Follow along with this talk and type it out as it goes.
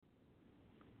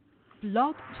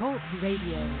Blog Talk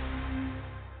Radio.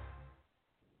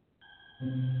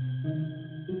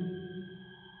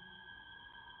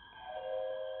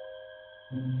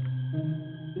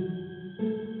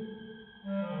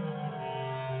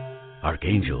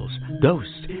 Archangels, ghosts,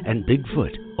 and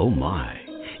Bigfoot, oh my.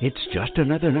 It's just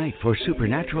another night for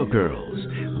Supernatural Girls.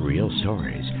 Real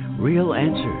stories, real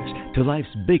answers to life's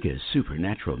biggest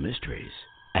supernatural mysteries.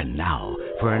 And now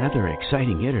for another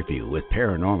exciting interview with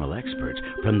paranormal experts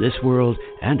from this world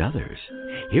and others.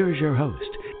 Here's your host,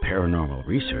 paranormal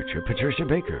researcher Patricia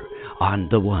Baker, on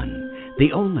the one,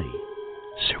 the only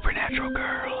Supernatural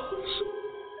Girls.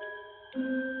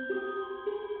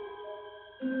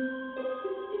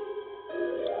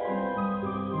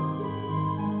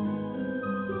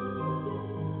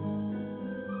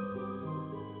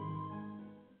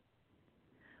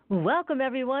 Welcome,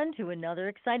 everyone, to another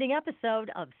exciting episode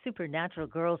of Supernatural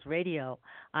Girls Radio.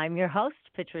 I'm your host,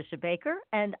 Patricia Baker,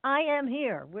 and I am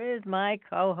here with my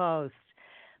co-host,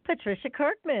 Patricia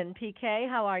Kirkman. PK,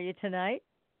 how are you tonight?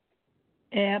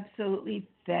 Absolutely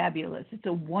fabulous. It's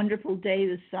a wonderful day.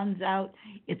 The sun's out.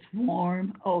 It's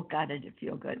warm. Oh, God, did it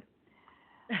feel good.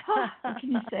 What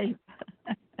can you say?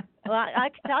 Well, I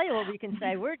can tell you what we can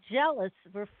say. We're jealous.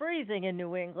 We're freezing in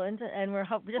New England, and we're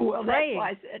just praying. Well, that's why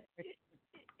I said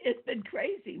it's been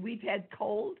crazy. We've had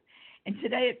cold, and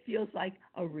today it feels like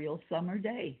a real summer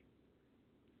day.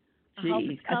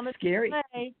 Geez, that's scary.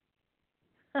 Must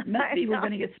be we're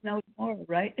going to get snow tomorrow,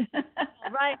 right?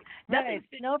 Right. Nothing's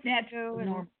Snow natural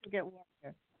and get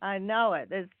warmer. I know it.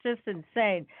 It's just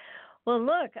insane. Well,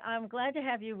 look, I'm glad to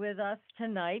have you with us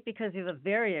tonight because you have a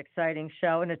very exciting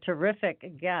show and a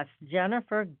terrific guest.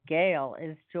 Jennifer Gale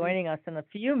is joining us in a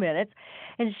few minutes,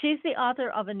 and she's the author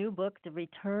of a new book, The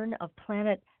Return of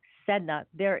Planet Sedna.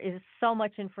 There is so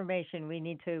much information we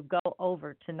need to go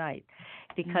over tonight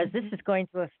because this is going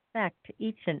to affect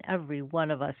each and every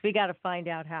one of us. We got to find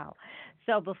out how.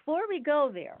 So before we go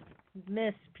there,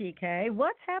 Miss PK,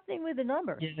 what's happening with the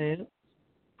numbers?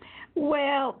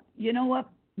 Well, you know what?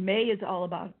 May is all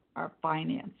about our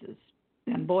finances.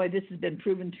 And boy, this has been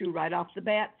proven true right off the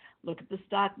bat. Look at the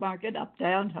stock market, up,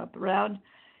 down, up, around.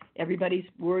 Everybody's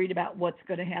worried about what's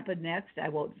going to happen next. I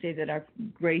won't say that our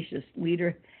gracious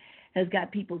leader has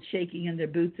got people shaking in their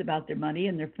boots about their money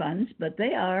and their funds, but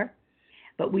they are.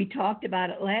 But we talked about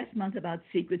it last month about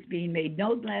secrets being made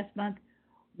known last month.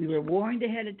 We were warned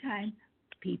ahead of time.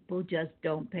 People just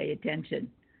don't pay attention.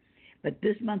 But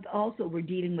this month also we're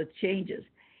dealing with changes.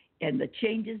 And the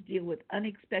changes deal with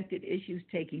unexpected issues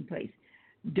taking place.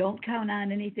 Don't count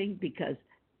on anything because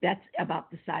that's about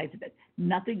the size of it.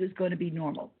 Nothing is going to be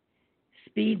normal.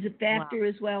 Speed's a factor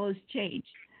as well as change.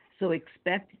 So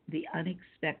expect the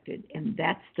unexpected, and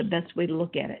that's the best way to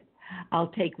look at it. I'll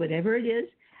take whatever it is.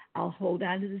 I'll hold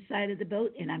on to the side of the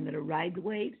boat, and I'm going to ride the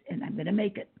waves, and I'm going to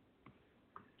make it.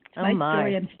 It's my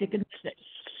story. I'm sticking with it.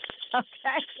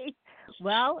 Okay.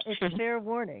 Well, it's fair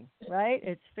warning, right?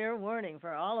 It's fair warning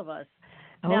for all of us.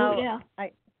 Oh, now, yeah.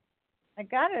 I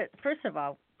got it. First of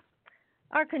all,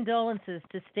 our condolences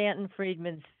to Stanton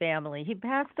Friedman's family. He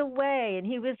passed away, and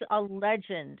he was a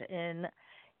legend in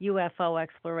UFO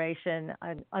exploration.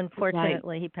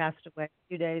 Unfortunately, He passed away a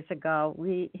few days ago.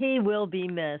 He will be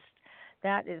missed.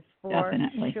 That is for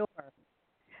sure.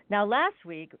 Now, last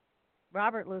week,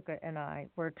 Robert Luca and I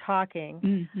were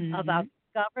talking about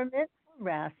government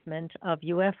harassment of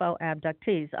UFO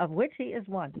abductees, of which he is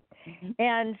one.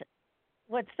 And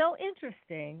what's so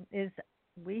interesting is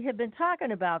we had been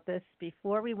talking about this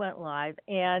before we went live,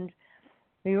 and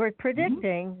we were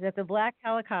predicting that the black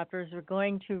helicopters were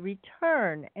going to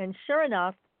return. And sure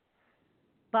enough,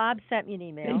 Bob sent me an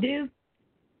email. They do.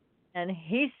 And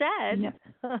he said,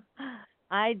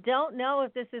 I don't know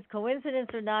if this is coincidence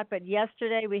or not, but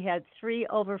yesterday we had 3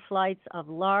 overflights of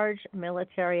large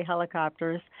military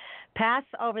helicopters pass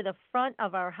over the front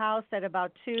of our house at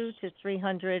about 200 to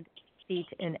 300 feet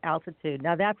in altitude.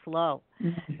 Now, that's low.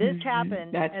 This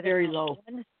happened. That's very low.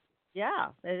 Yeah,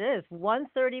 it is.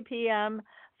 1:30 p.m.,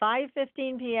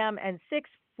 5:15 p.m., and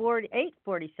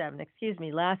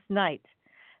 8:47, last night.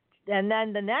 And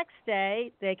then the next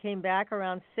day, they came back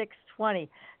around 6:20.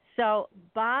 So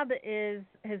Bob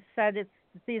has said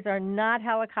these are not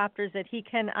helicopters that he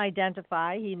can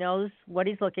identify. He knows what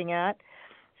he's looking at.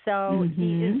 So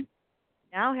he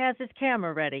now has his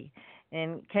camera ready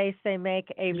in case they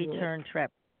make a return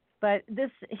trip. But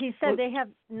he said they have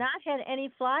not had any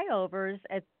flyovers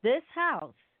at this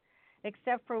house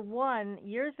except for one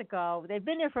years ago. They've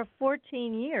been there for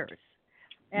 14 years.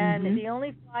 And the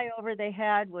only flyover they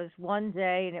had was one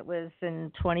day, and it was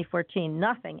in 2014,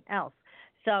 nothing else.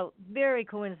 So very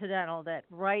coincidental that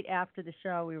right after the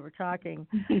show we were talking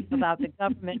about the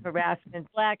government harassment,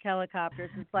 black helicopters.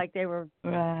 It's like they were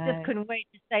just Right. couldn't wait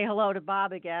to say hello to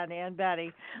Bob again and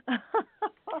Betty.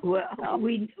 Well,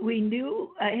 we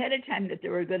knew ahead of time that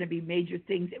there were going to be major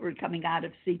things that were coming out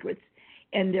of secrets,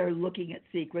 and they're looking at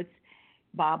secrets.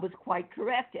 Bob was quite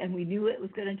correct, and we knew it was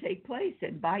going to take place.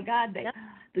 And by God,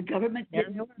 the government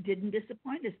didn't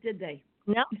disappoint us, did they?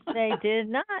 No, they did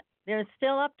not. They're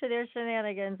still up to their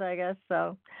shenanigans, I guess.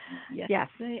 So, yes,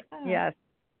 they are. Yes.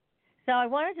 So I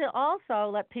wanted to also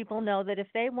let people know that if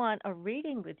they want a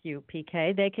reading with you,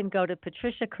 PK, they can go to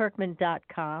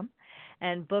patriciakirkman.com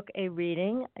and book a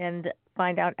reading and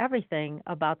find out everything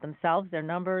about themselves, their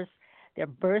numbers, their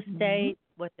birth date,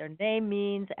 what their name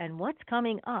means, and what's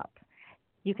coming up.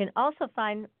 You can also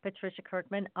find Patricia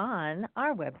Kirkman on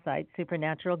our website,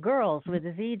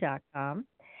 supernaturalgirls.com.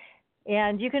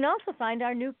 And you can also find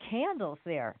our new candles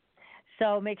there.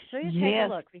 So make sure you take a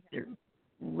look. They're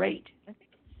great.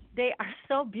 They are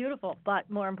so beautiful, but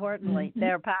more importantly,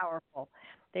 they're powerful.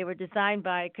 They were designed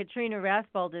by Katrina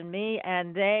Raspold and me,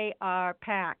 and they are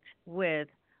packed with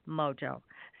mojo.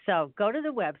 So go to the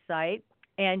website,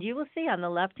 and you will see on the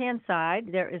left-hand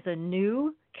side there is a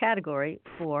new category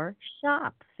for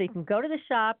shop. So you can go to the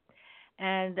shop,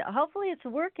 and hopefully it's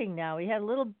working now. We had a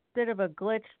little bit of a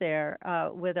glitch there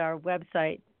with our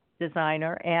website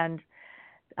designer, and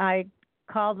I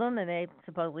called them, and they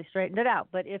supposedly straightened it out.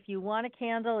 But if you want a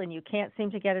candle and you can't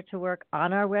seem to get it to work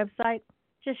on our website,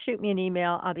 just shoot me an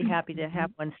email. I'll be happy to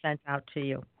have one sent out to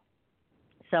you.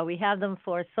 So we have them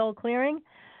for soul clearing,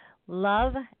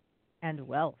 love, and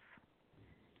wealth.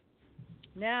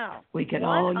 Now, we can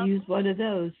all use one of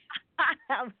those.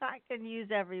 I can use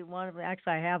every one of them.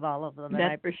 Actually, I have all of them.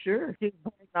 That's for sure.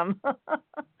 Them.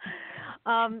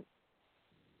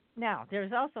 Now,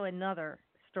 there's also another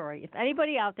story. If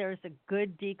anybody out there is a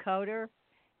good decoder,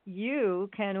 you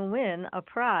can win a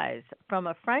prize from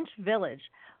a French village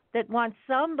that wants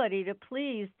somebody to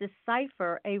please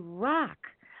decipher a rock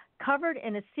covered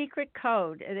in a secret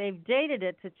code. They've dated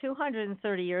it to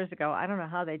 230 years ago. I don't know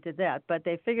how they did that, but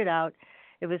they figured out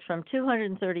it was from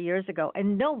 230 years ago,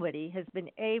 and nobody has been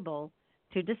able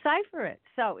to decipher it.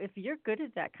 So if you're good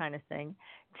at that kind of thing,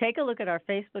 take a look at our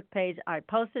Facebook page. I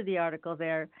posted the article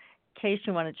there. In case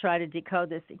you want to try to decode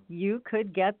this, you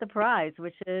could get the prize,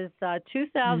 which is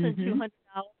 $2,200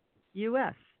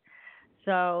 U.S.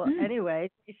 So anyway,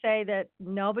 they say that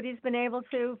nobody's been able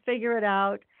to figure it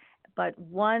out, but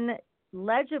one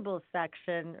legible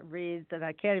section reads, and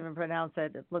I can't even pronounce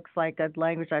it. It looks like a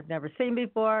language I've never seen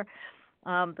before.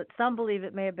 But some believe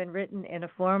it may have been written in a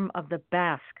form of the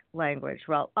Basque language,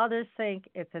 while others think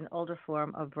it's an older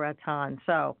form of Breton.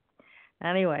 So,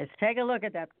 anyways, take a look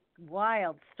at that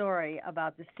wild story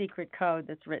about the secret code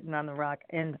that's written on the rock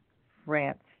in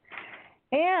France.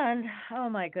 And, oh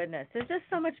my goodness, there's just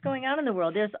so much going on in the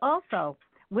world. There's also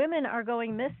women are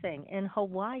going missing in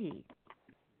Hawaii.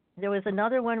 There was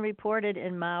another one reported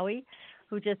in Maui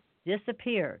who just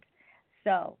disappeared.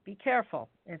 So be careful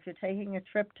if you're taking a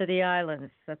trip to the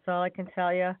islands. That's all I can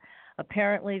tell you.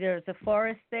 Apparently there's a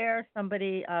forest there.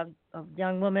 Somebody, a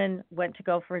young woman, went to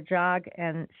go for a jog,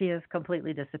 and she has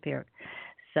completely disappeared.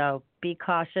 So be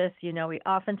cautious. You know, we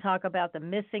often talk about the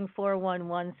missing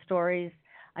 411 stories.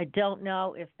 I don't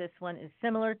know if this one is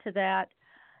similar to that,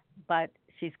 but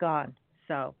she's gone.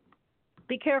 So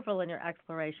be careful in your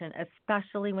exploration,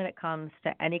 especially when it comes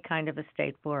to any kind of a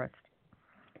state forest.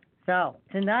 So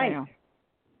tonight,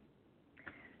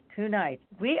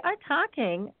 we are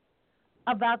talking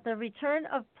about the return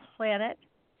of planet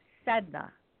Sedna.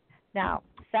 Now,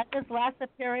 Sedna's last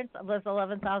appearance was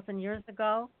 11,000 years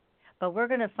ago, but we're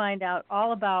going to find out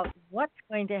all about what's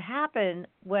going to happen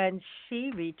when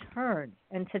she returns.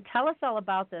 And to tell us all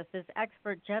about this is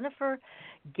expert Jennifer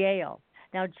Gale.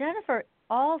 Now, Jennifer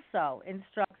also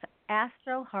instructs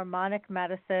astroharmonic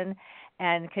medicine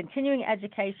and continuing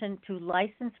education to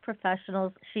licensed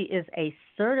professionals. She is a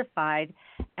certified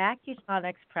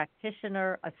acutonics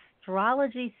practitioner,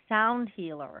 astrology sound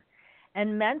healer,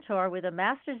 and mentor with a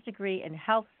master's degree in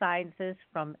health sciences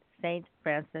from St.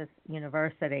 Francis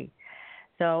University.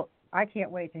 So I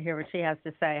can't wait to hear what she has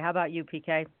to say. How about you,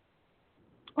 PK?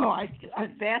 Oh,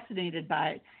 I'm fascinated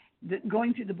by it.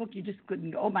 Going through the book, you just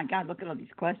couldn't go, oh, my God, look at all these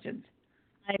questions.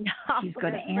 I know. She's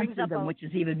going to answer them, which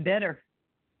is even better.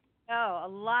 Oh, a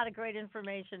lot of great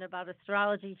information about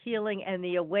astrology, healing, and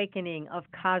the awakening of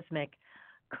cosmic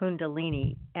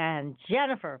Kundalini. And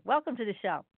Jennifer, welcome to the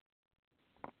show.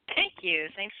 Thank you.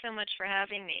 Thanks so much for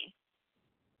having me.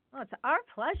 Oh, it's our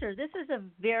pleasure. This is a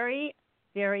very,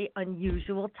 very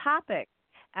unusual topic.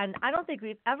 And I don't think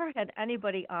we've ever had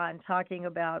anybody on talking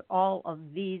about all of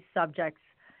these subjects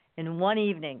in one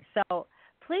evening. So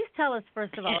please tell us,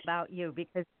 first of all, about you,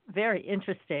 because it's very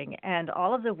interesting, and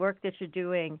all of the work that you're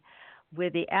doing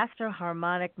with the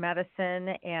astroharmonic medicine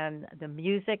and the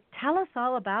music. Tell us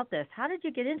all about this. How did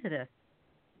you get into this?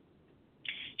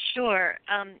 Sure.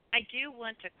 I do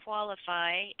want to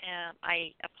qualify.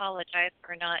 I apologize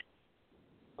for not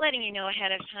letting you know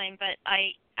ahead of time, but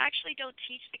I actually don't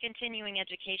teach the continuing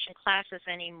education classes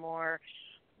anymore.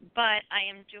 But I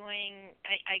am doing,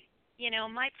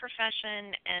 my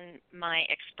profession and my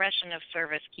expression of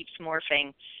service keeps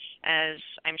morphing, as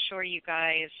I'm sure you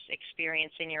guys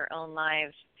experience in your own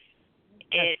lives.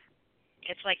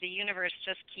 It's like the universe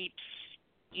just keeps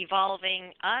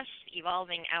evolving us,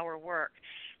 evolving our work.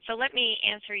 So let me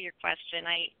answer your question.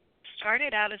 I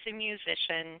started out as a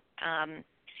musician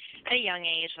at a young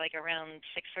age, like around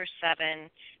 6 or 7.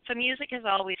 So music has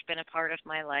always been a part of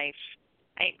my life.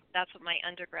 That's what my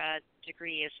undergrad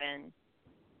degree is in.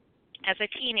 As a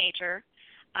teenager,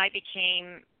 I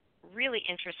became really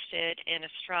interested in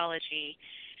astrology.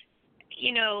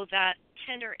 You know, that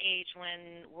tender age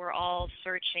when we're all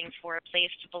searching for a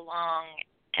place to belong,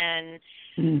 and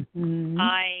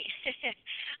I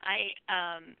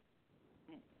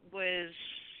was,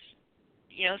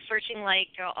 searching like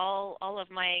all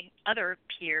of my other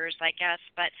peers, I guess,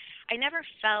 but I never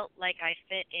felt like I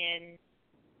fit in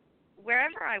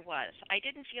wherever I was. I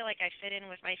didn't feel like I fit in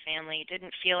with my family,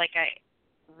 didn't feel like I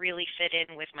really fit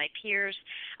in with my peers.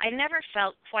 I never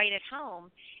felt quite at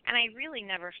home, and I really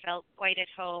never felt quite at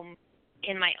home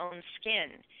in my own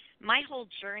skin. My whole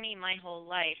journey, my whole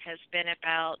life has been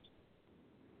about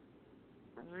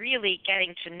really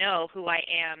getting to know who I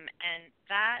am, and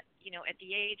that, at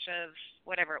the age of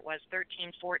whatever it was,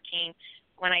 13, 14,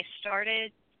 when I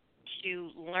started to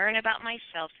learn about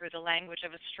myself through the language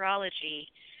of astrology,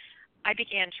 I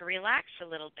began to relax a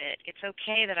little bit. It's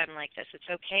okay that I'm like this. It's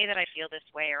okay that I feel this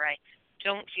way, or I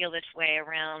don't feel this way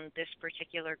around this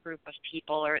particular group of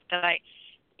people, or that I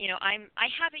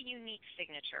have a unique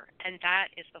signature, and that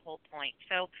is the whole point.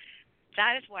 So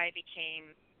that is why I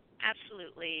became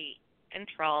absolutely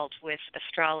enthralled with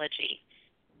astrology.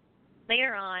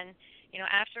 Later on,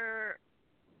 after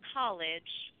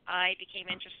college, I became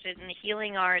interested in the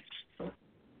healing arts,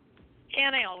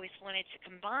 and I always wanted to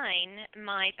combine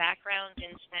my background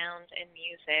in sound and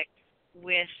music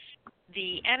with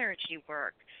the energy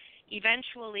work.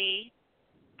 Eventually,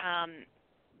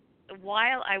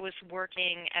 while I was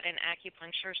working at an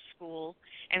acupuncture school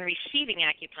and receiving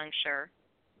acupuncture,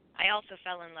 I also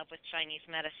fell in love with Chinese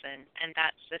medicine and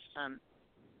that system.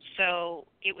 So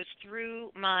it was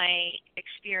through my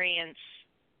experience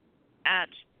at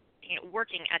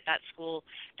working at that school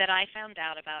that I found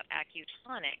out about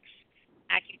acutonics.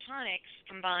 Acutonics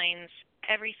combines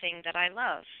everything that I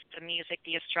love: the music,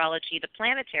 the astrology, the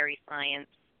planetary science.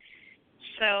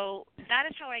 So that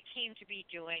is how I came to be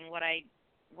doing what I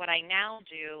now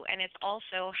do, and it's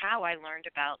also how I learned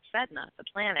about Sedna, the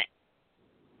planet,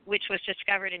 which was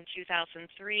discovered in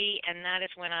 2003, and that is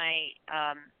when I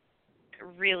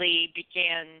really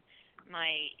began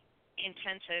my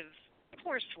intensive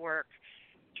coursework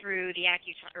through the at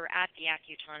the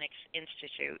Acutonics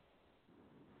Institute.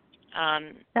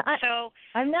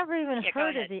 I've never even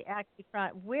heard of the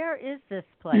Acutonics. Where is this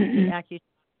place, the Acutonics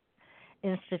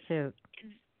Institute?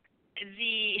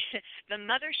 The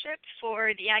mothership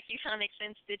for the Acutonics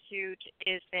Institute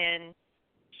is in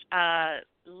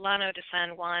Llano de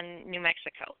San Juan, New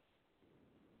Mexico.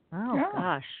 Oh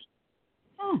gosh.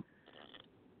 Oh.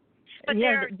 But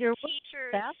yeah, there are your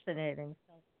teachers, fascinating.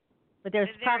 But there's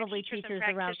probably teachers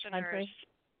around the country,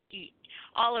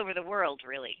 all over the world,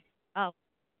 really. Oh,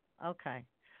 okay.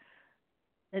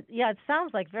 It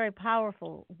sounds like very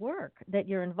powerful work that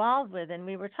you're involved with. And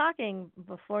we were talking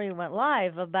before you went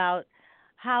live about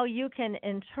how you can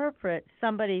interpret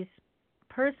somebody's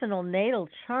personal natal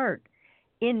chart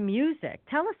in music.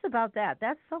 Tell us about that.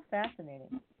 That's so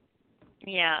fascinating.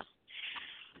 Yeah.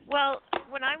 Well,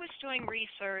 when I was doing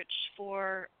research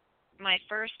for my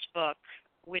first book,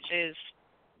 which is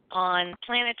on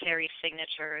planetary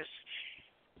signatures,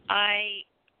 I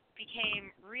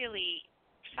became really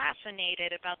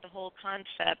fascinated about the whole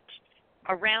concept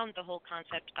of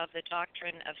the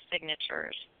doctrine of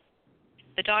signatures.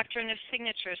 The doctrine of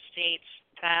signatures states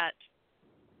that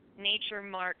nature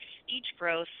marks each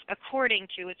growth according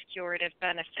to its curative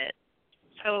benefit.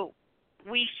 So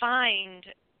we find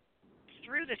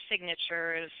through the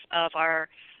signatures of our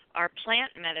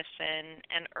plant medicine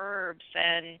and herbs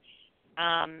and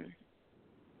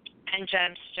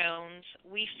gemstones,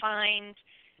 we find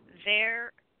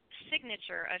their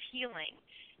signature of healing.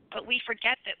 But we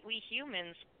forget that we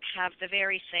humans have the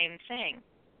very same thing.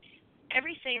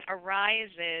 Everything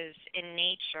arises in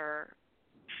nature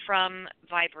from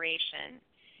vibration.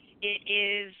 It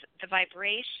is the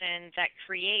vibration that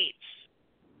creates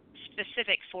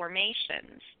specific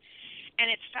formations. And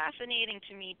it's fascinating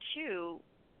to me, too,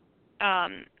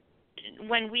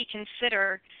 when we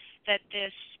consider that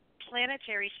this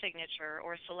planetary signature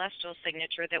or celestial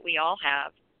signature that we all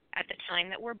have at the time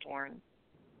that we're born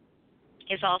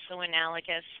is also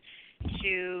analogous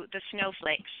to the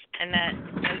snowflakes, and that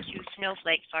no two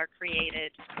snowflakes are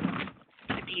created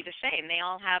to be the same. They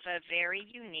all have a very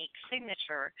unique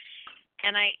signature.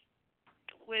 And I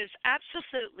was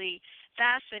absolutely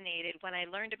fascinated when I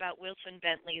learned about Wilson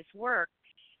Bentley's work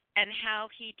and how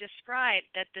he described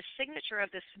that the signature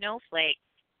of the snowflake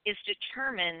is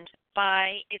determined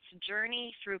by its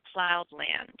journey through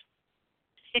cloudland.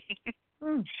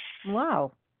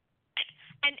 Wow.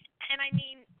 And I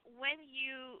mean, when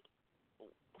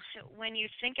you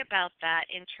think about that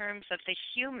in terms of the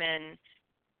human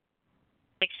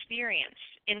experience,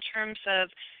 in terms of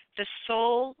the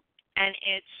soul and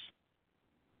its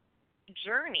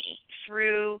journey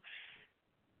through,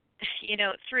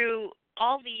 through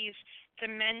all these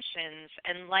dimensions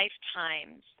and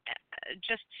lifetimes,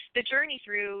 just the journey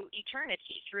through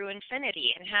eternity, through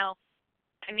infinity, and how,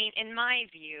 I mean, in my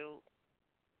view,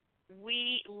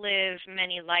 we live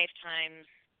many lifetimes,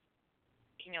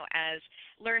 as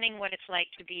learning what it's like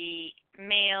to be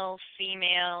male,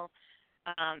 female,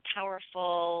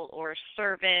 powerful, or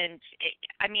servant.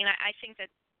 I think that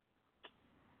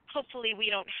hopefully we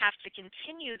don't have to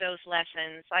continue those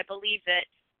lessons. I believe that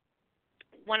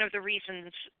one of the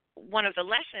lessons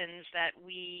that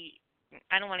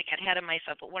I don't want to get ahead of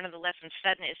myself, but one of the lessons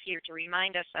Sedna is here to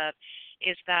remind us of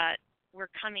is that we're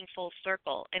coming full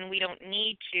circle, and we don't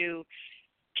need to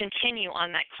continue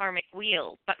on that karmic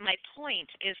wheel. But my point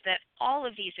is that all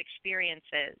of these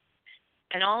experiences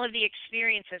and all of the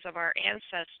experiences of our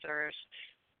ancestors,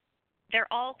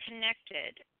 they're all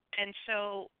connected. And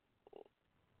so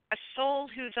a soul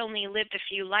who's only lived a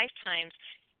few lifetimes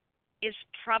is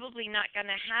probably not going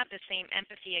to have the same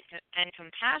empathy and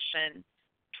compassion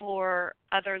for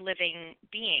other living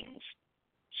beings,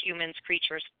 humans,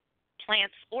 creatures,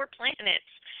 plants, or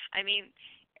planets. I mean,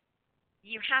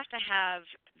 you have to have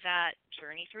that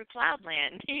journey through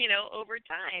cloudland, over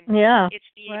time. Yeah. It's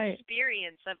the right.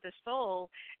 experience of the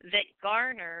soul that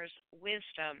garners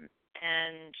wisdom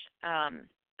and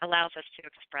allows us to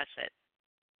express it.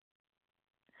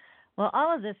 Well,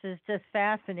 all of this is just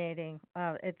fascinating.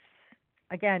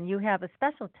 Again, you have a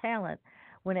special talent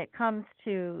when it comes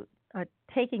to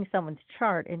taking someone's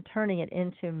chart and turning it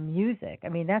into music. I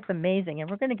mean, that's amazing. And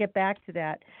we're going to get back to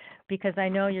that because I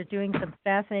know you're doing some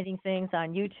fascinating things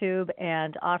on YouTube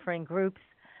and offering groups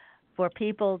for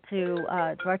people to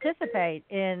participate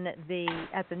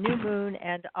at the new moon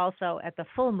and also at the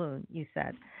full moon, you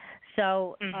said.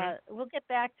 So we'll get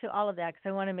back to all of that because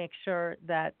I want to make sure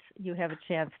that you have a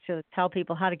chance to tell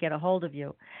people how to get a hold of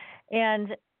you.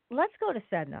 And let's go to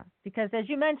Sedna because, as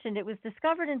you mentioned, it was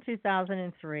discovered in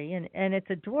 2003, and it's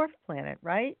a dwarf planet,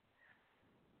 right?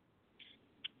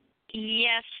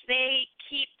 Yes,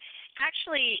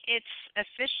 actually, its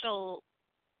official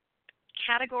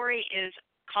category is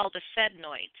called a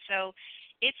sednoid. So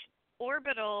its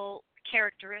orbital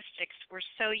characteristics were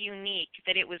so unique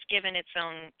that it was given its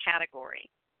own category.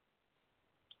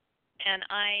 And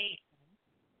I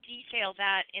detail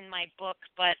that in my book,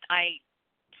 but I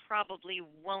probably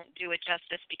won't do it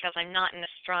justice because I'm not an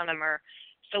astronomer.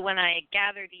 So when I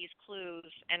gather these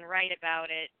clues and write about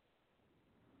it,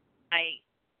 I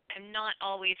am not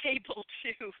always able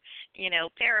to,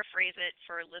 paraphrase it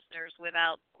for listeners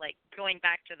without going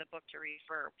back to the book to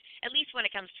refer, at least when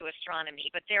it comes to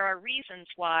astronomy. But there are reasons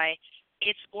why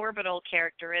its orbital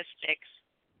characteristics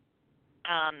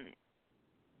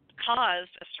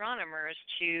caused astronomers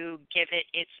to give it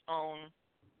its own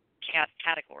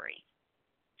category.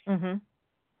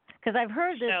 Because I've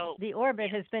heard that the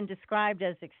orbit has been described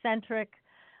as eccentric,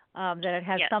 that it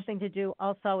has something to do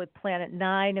also with Planet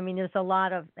 9. I mean, there's a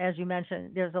lot of, as you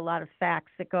mentioned, there's a lot of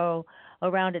facts that go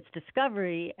around its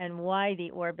discovery and why the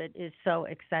orbit is so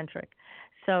eccentric.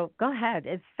 So go ahead.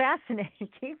 It's fascinating.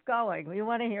 Keep going. We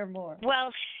want to hear more.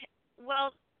 Well,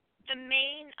 the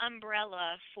main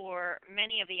umbrella for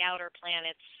many of the outer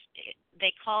planets,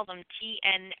 they call them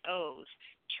TNOs,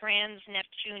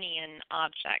 trans-Neptunian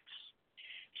objects.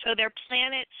 So they're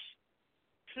planets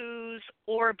whose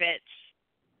orbits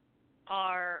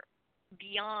are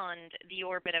beyond the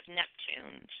orbit of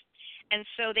Neptune's. And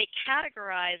so they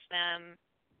categorize them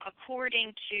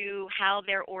according to how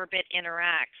their orbit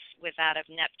interacts with that of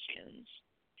Neptune's.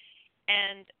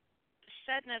 And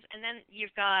Sedna's, and then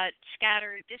you've got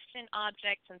scattered distant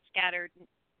objects and scattered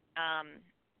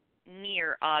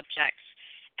near objects,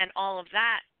 and all of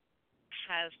that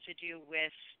has to do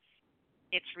with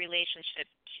its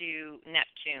relationship to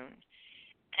Neptune.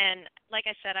 And like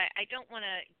I said, I don't want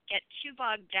to get too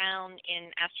bogged down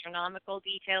in astronomical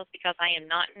details because I am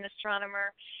not an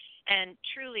astronomer. And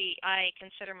truly, I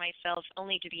consider myself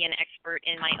only to be an expert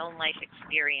in my own life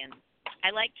experience.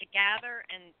 I like to gather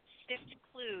and sift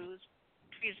clues,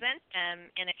 present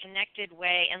them in a connected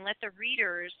way, and let the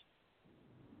readers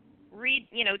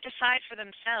decide for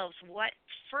themselves what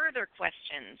further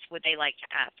questions would they like to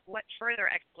ask, what further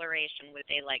exploration would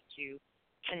they like to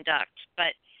conduct.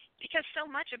 But because so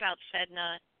much about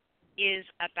Sedna is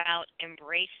about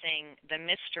embracing the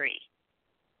mystery.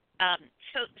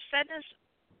 So Sedna's,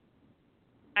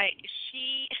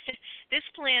 this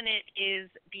planet is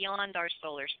beyond our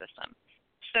solar system.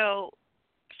 So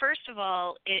first of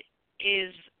all, it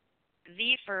is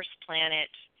the first planet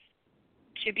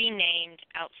to be named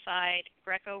outside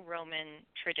Greco-Roman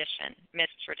tradition, myth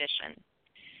tradition.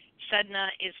 Sedna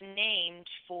is named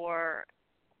for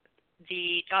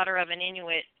the daughter of an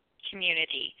Inuit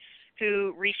community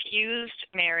who refused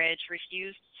marriage,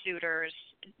 refused suitors.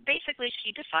 Basically,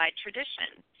 she defied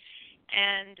tradition.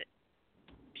 And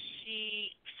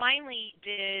she finally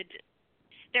did.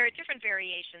 There are different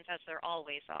variations, as there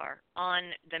always are,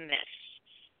 on the myth.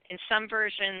 In some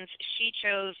versions, she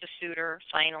chose the suitor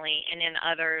finally, and in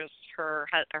others, her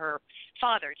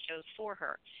father chose for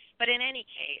her. But in any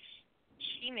case,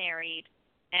 she married,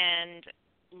 and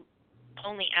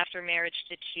only after marriage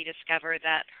did she discover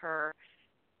that her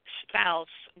spouse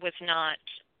was not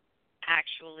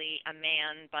actually a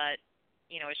man, but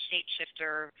a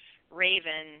shapeshifter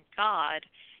raven god,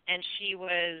 and she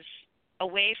was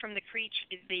away from the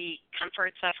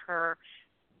comforts of her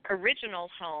original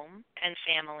home and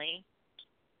family,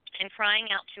 and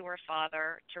crying out to her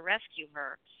father to rescue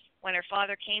her. When her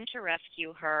father came to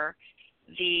rescue her,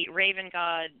 the raven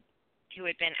god who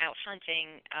had been out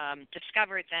hunting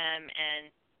discovered them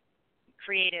and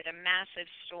created a massive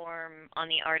storm on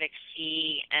the Arctic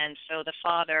Sea, and so the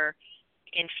father,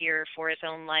 in fear for his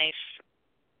own life,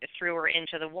 threw her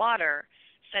into the water.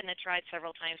 Sedna tried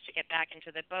several times to get back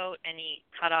into the boat, and he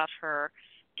cut off her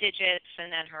digits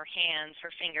and then her hands,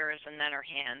 her fingers, and then her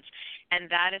hands. And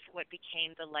that is what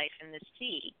became the life in the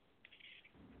sea.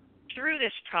 Through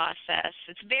this process,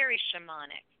 it's very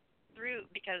shamanic.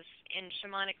 Because in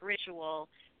shamanic ritual,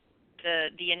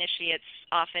 the initiates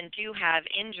often do have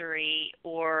injury,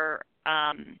 or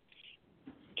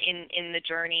in the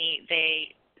journey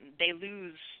they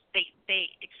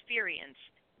experience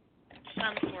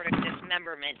some sort of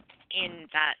dismemberment in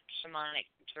that shamanic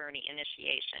journey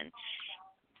initiation.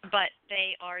 But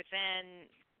they are then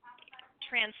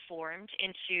transformed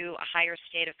into a higher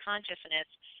state of consciousness.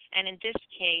 And in this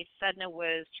case, Sedna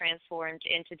was transformed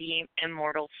into the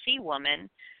immortal sea woman,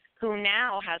 who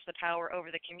now has the power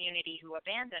over the community who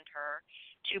abandoned her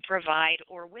to provide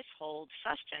or withhold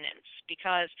sustenance.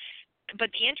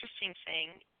 But the interesting thing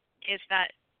is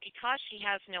that because she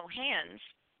has no hands,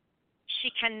 she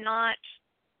cannot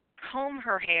comb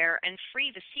her hair and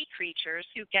free the sea creatures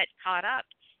who get caught up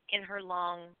in her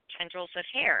long tendrils of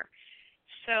hair.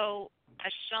 So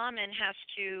a shaman has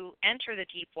to enter the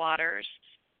deep waters,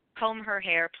 comb her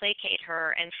hair, placate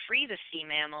her, and free the sea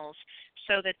mammals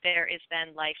so that there is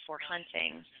then life for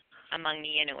hunting among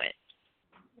the Inuit.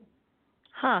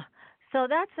 Huh. So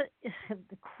that's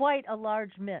quite a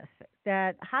large myth.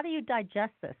 How do you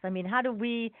digest this? I mean, how do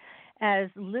we, as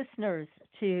listeners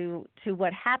to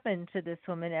what happened to this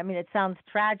woman? I mean, it sounds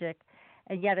tragic,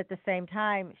 and yet at the same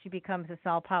time, she becomes this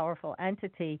all-powerful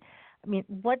entity. I mean,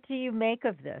 what do you make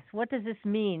of this? What does this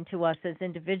mean to us as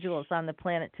individuals on the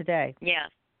planet today? Yeah.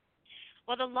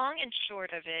 Well, the long and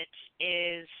short of it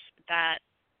is that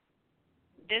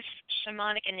this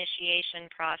shamanic initiation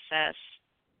process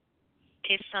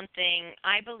is something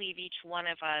I believe each one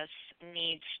of us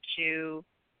needs to.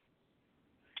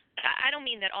 I don't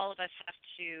mean that all of us have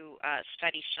to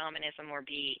study shamanism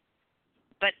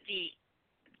but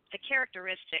the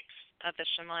characteristics of the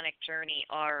shamanic journey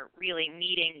are really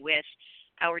meeting with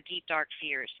our deep, dark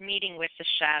fears, meeting with the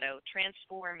shadow,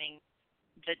 transforming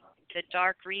the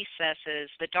dark recesses,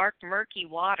 the dark, murky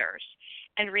waters,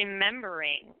 and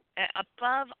remembering,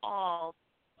 above all,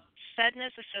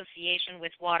 Sedna's association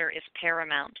with water is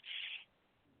paramount.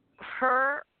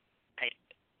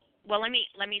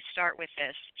 Let me start with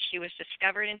this. She was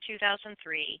discovered in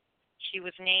 2003. She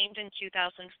was named in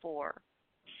 2004.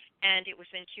 And it was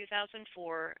in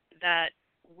 2004 that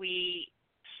we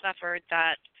suffered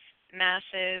that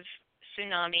massive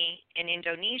tsunami in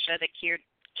Indonesia that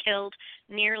killed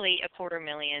nearly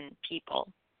 250,000 people.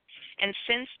 And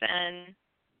since then,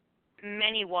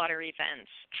 many water events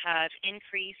have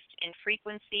increased in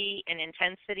frequency and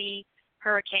intensity.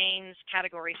 Hurricanes,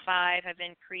 Category 5, have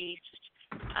increased.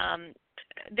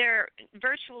 There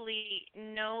virtually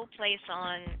no place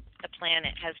on the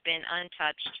planet has been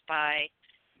untouched by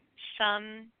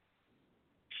some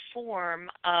form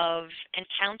of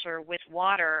encounter with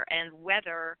water and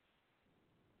weather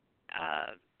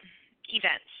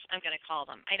events, I'm going to call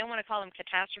them. I don't want to call them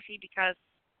catastrophe because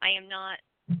I am not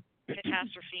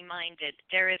catastrophe minded.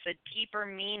 There is a deeper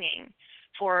meaning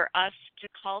for us to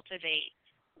cultivate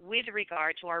with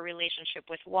regard to our relationship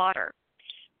with water.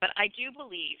 But I do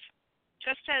believe,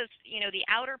 just as, the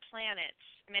outer planets,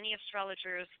 many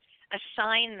astrologers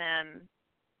assign them,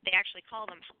 they actually call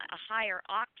them a higher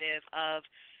octave of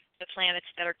the planets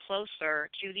that are closer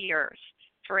to the Earth.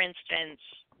 For instance,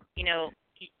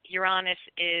 Uranus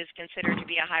is considered to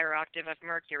be a higher octave of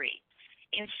Mercury.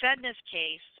 In Sedna's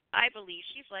case, I believe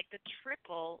she's like the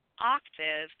triple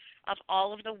octave of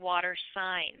all of the water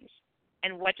signs.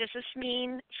 And what does this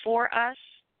mean for us?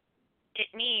 It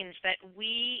means that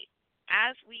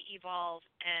as we evolve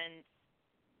and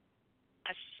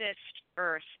assist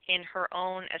Earth in her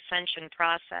own ascension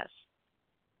process,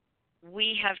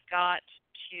 we have got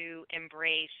to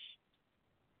embrace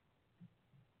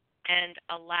and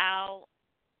allow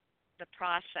the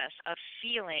process of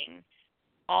feeling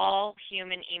all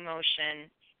human emotion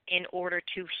in order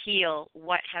to heal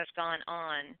what has gone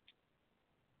on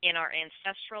in our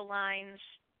ancestral lines,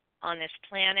 on this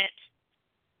planet.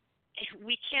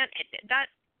 We can't,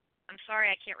 I'm sorry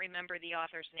I can't remember the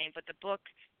author's name, but the book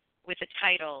with the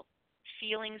title,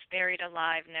 Feelings Buried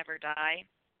Alive Never Die,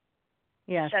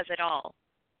 says it all.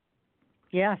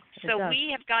 Yes. So we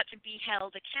have got to be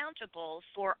held accountable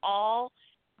for all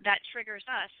that triggers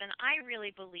us. And I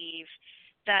really believe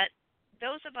that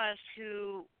those of us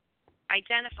who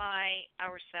identify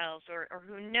ourselves or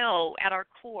who know at our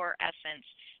core essence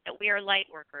that we are light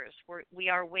workers, we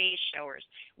are way showers.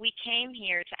 We came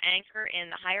here to anchor in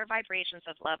the higher vibrations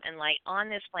of love and light on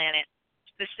this planet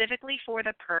specifically for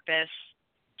the purpose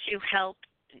to help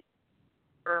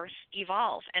Earth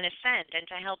evolve and ascend and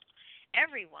to help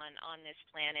everyone on this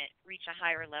planet reach a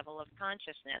higher level of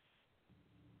consciousness.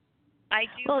 I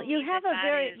do believe you have that a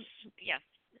very is,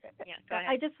 go ahead.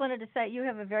 I just wanted to say you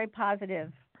have a very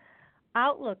positive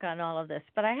outlook on all of this,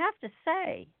 but I have to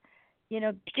say,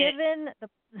 given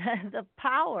the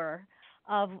power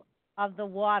of the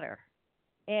water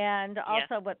and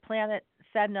also what planet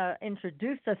Sedna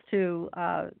introduced us to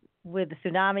with the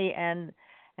tsunami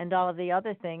and all of the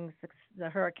other things, the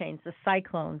hurricanes, the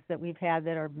cyclones that we've had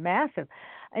that are massive.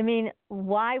 I mean,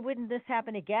 why wouldn't this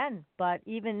happen again, but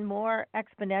even more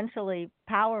exponentially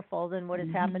powerful than what has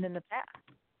happened in the past?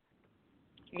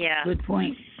 Yeah. Good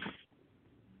point.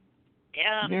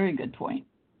 Yeah. Very good point.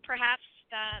 Perhaps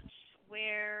that's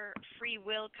where free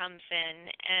will comes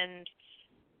in, and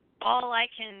all I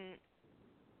can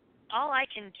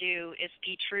do is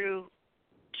be true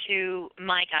to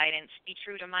my guidance, be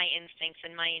true to my instincts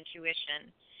and my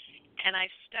intuition. And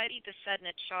I've studied the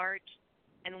Sedna chart,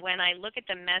 and when I look at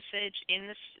the message in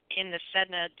the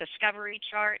Sedna discovery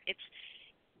chart, it's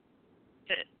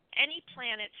any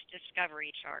planet's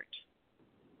discovery chart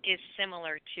is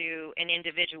similar to an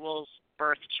individual's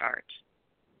birth chart.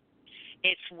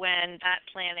 It's when that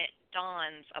planet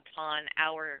dawns upon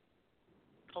our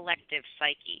collective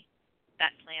psyche.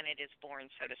 That planet is born,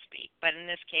 so to speak. But in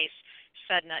this case,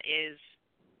 Sedna is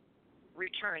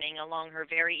returning along her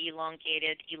very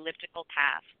elongated elliptical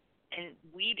path. And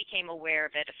we became aware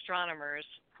of it, astronomers,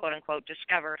 quote unquote,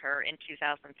 discovered her in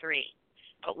 2003.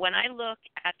 But when I look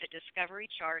at the discovery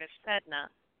chart of Sedna,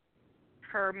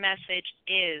 her message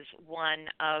is one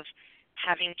of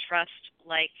having trust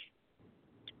like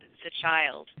the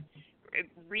child,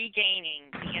 regaining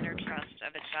the inner trust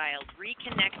of a child,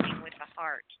 reconnecting with the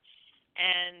heart.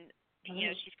 And,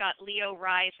 she's got Leo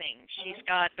rising. She's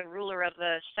got the ruler of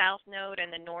the South Node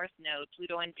and the North Node,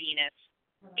 Pluto and Venus,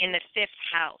 in the 5th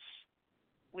house,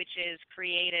 which is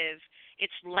creative.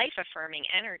 It's life-affirming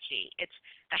energy. It's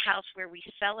the house where we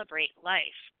celebrate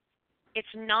life.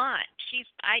 It's not.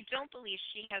 I don't believe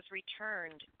she has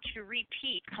returned to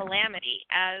repeat calamity,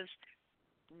 as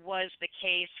was the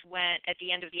case when at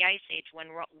the end of the Ice Age, when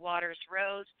waters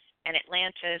rose and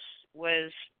Atlantis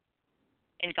was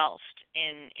engulfed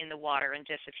in the water and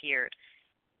disappeared.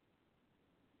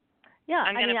 Yeah,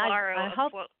 I'm going to borrow I a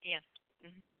hope, quote. Yeah.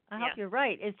 Mm-hmm. I hope you're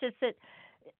right. It's just that,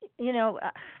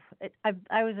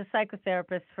 I was a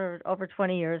psychotherapist for over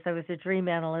 20 years. I was a dream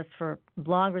analyst for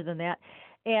longer than that.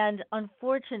 And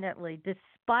unfortunately,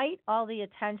 despite all the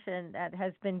attention that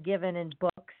has been given in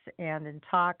books and in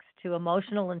talks to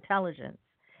emotional intelligence,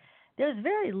 there's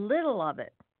very little of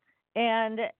it.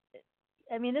 And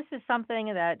I mean, this is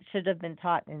something that should have been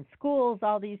taught in schools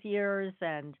all these years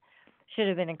and should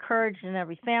have been encouraged in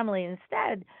every family.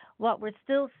 Instead, what we're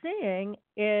still seeing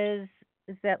is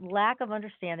that lack of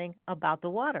understanding about the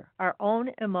water, our own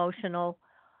emotional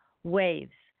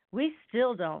waves. We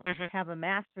still don't have a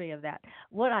mastery of that.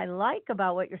 What I like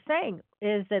about what you're saying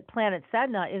is that Planet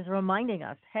Sedna is reminding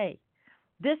us, hey,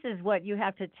 this is what you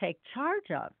have to take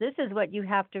charge of. This is what you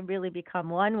have to really become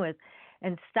one with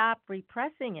and stop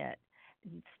repressing it.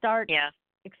 Start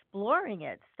exploring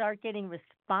it. Start getting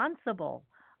responsible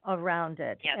around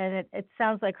it. Yes. And it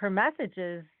sounds like her message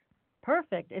is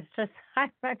perfect. It's just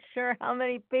I'm not sure how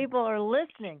many people are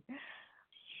listening.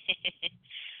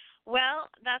 Well,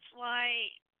 that's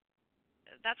why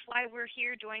we're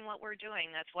here doing what we're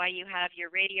doing. That's why you have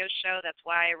your radio show. That's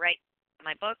why I write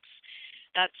my books.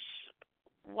 That's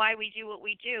why we do what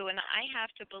we do. And I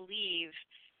have to believe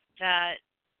that,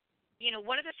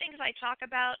 one of the things I talk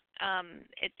about,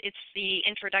 it's the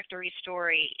introductory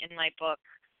story in my book,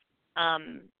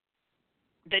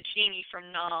 The Genie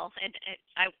from Null. And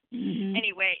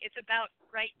anyway, it's about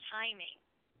right timing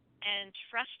and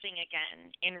trusting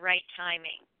again in right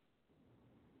timing.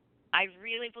 I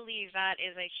really believe that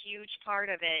is a huge part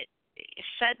of it.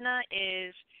 Sedna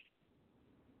is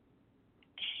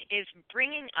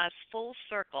bringing us full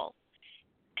circle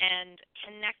and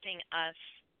connecting us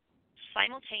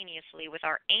simultaneously with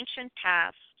our ancient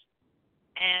past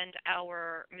and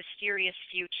our mysterious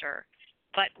future.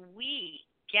 But we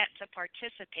get to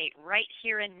participate right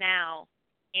here and now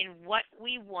in what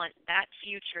we want that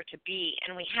future to be.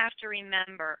 And we have to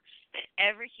remember that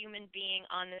every human being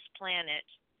on this planet,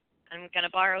 I'm going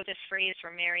to borrow this phrase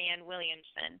from Marianne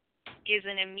Williamson, is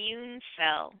an immune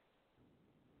cell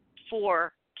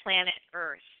for planet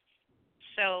Earth.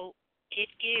 So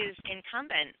it is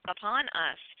incumbent upon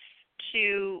us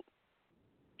to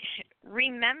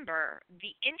remember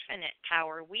the infinite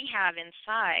power we have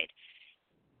inside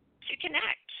to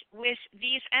connect with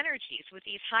these energies, with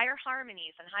these higher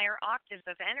harmonies and higher octaves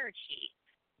of energy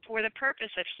for the purpose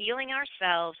of healing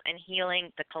ourselves and healing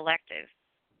the collective,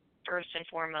 first and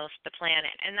foremost, the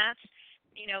planet. And that's,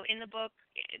 in the book,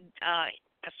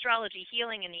 Astrology,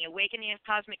 Healing, and the Awakening of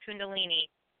Cosmic Kundalini,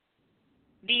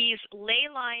 these ley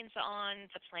lines on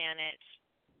the planet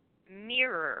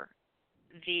mirror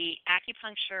the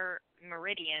acupuncture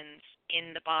meridians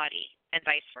in the body and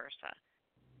vice versa.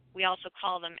 We also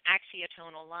call them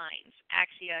axiotonal lines,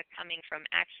 axia coming from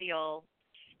axial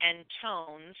and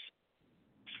tones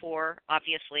for,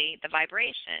 obviously, the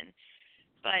vibration.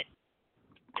 But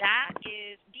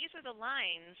these are the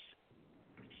lines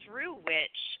through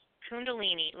which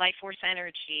Kundalini, life force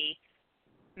energy,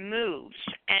 moves.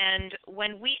 And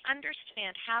when we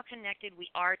understand how connected we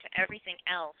are to everything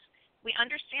else, we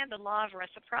understand the law of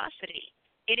reciprocity.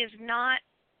 It is not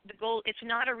the goal. It's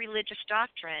not a religious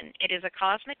doctrine. It is a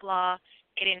cosmic law.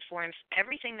 It informs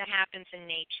everything that happens in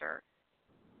nature.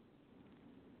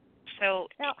 So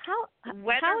now, how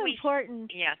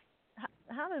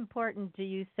important do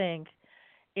you think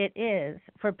it is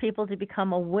for people to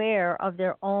become aware of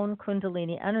their own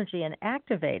Kundalini energy and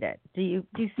activate it? Do you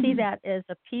see that as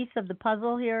a piece of the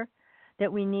puzzle here,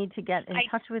 that we need to get in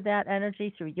touch with that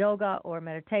energy through yoga or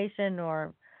meditation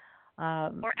or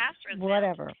astro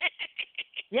whatever?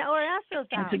 Yeah, or astro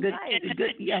sound. That's a good, right.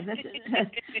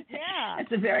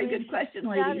 That's a very good question,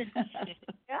 ladies.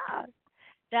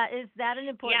 Is that an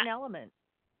important element?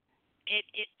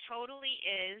 It totally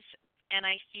is, and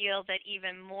I feel that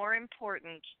even more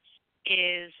important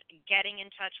is getting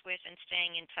in touch with and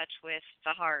staying in touch with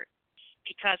the heart,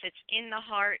 because it's in the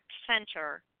heart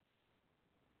center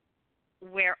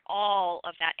where all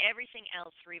of that, everything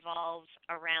else revolves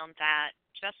around that,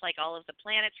 just like all of the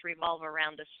planets revolve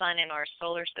around the sun in our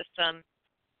solar system.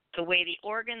 The way the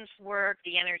organs work,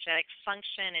 the energetic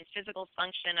function and physical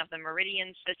function of the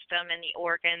meridian system and the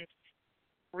organs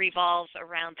revolves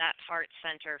around that heart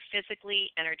center, physically,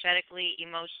 energetically,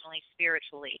 emotionally,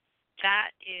 spiritually.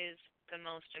 That is the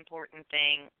most important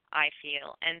thing, I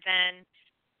feel. And then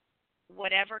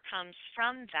whatever comes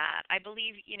from that, I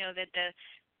believe, that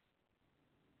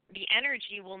the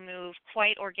energy will move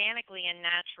quite organically and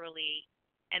naturally,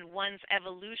 and one's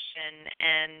evolution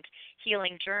and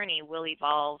healing journey will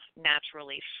evolve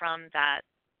naturally from that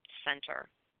center.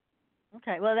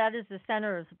 Okay, well, that is the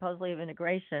center, supposedly, of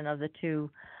integration of the two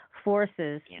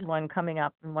forces, one coming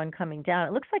up and one coming down.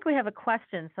 It looks like we have a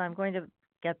question, so I'm going to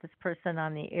get this person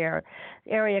on the air.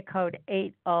 Area code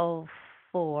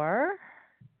 804.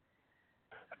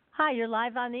 Hi, you're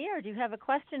live on the air. Do you have a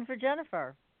question for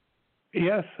Jennifer?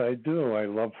 Yes, I do. I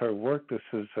love her work. This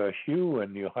is Hugh,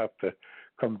 and you'll have to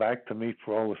come back to me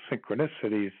for all the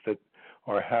synchronicities that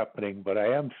are happening. But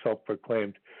I am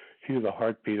self-proclaimed Hugh, the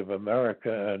heartbeat of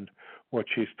America, and what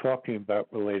she's talking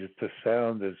about related to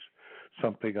sound is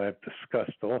something I've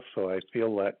discussed also. I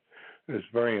feel that is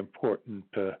very important,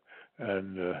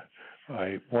 and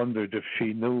I wondered if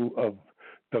she knew of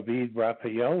David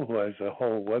Raphael, who has a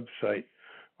whole website,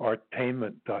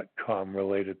 artainment.com,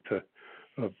 related to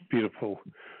beautiful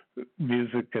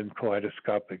music and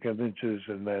kaleidoscopic images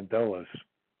and mandalas.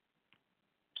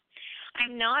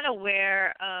 I'm not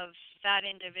aware of that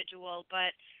individual,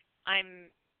 but I'm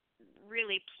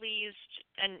really pleased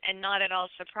and not at all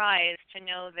surprised to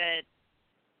know that,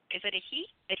 is it a he?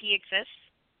 That he exists?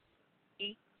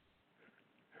 He?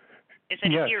 Is it a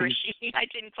he or she? I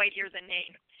didn't quite hear the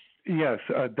name. Yes,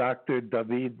 Dr.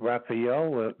 David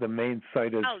Raphael. The main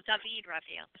site is... Oh, David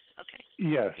Raphael. Okay.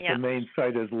 Yes, yeah. The main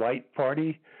site is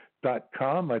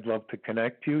lightparty.com. I'd love to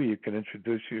connect you. You can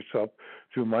introduce yourself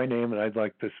through my name, and I'd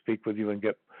like to speak with you and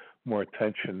get more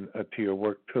attention to your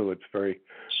work, too. It's very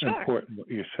important what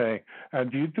you're saying. And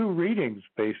do you do readings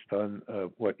based on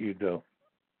what you do?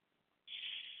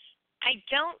 I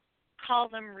don't call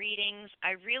them readings.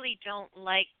 I really don't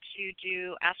like to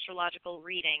do astrological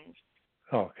readings.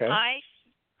 Okay. I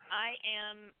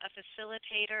am a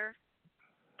facilitator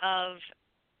of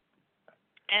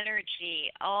energy.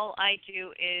 All I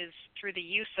do is, through the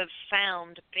use of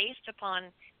sound based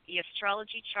upon the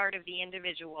astrology chart of the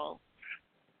individual,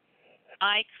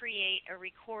 I create a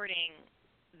recording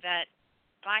that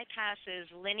bypasses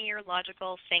linear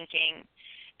logical thinking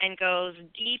and goes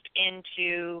deep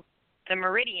into the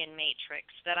meridian matrix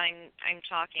that I'm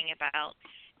talking about,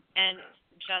 and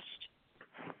just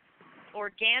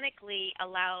organically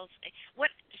allows what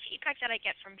the feedback that I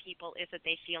get from people is that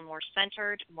they feel more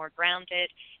centered, more grounded,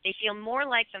 they feel more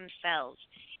like themselves.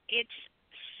 It's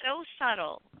so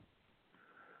subtle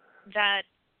that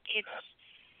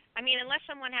unless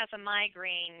someone has a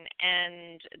migraine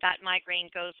and that migraine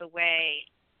goes away,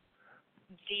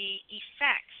 the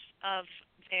effects of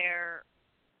their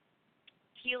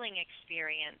healing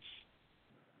experience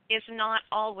is not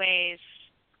always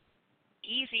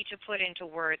easy to put into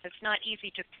words. It's not easy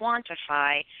to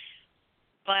quantify,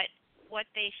 but what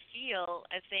they feel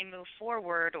as they move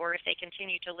forward, or if they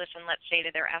continue to listen, let's say,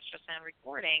 to their astrosound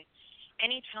recording,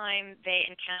 anytime they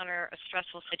encounter a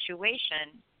stressful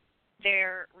situation,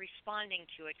 they're responding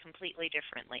to it completely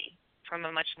differently from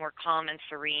a much more calm and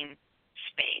serene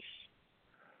space.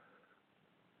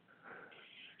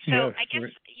 So yes, I guess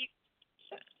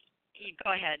you go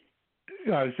ahead.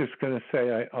 I was just going to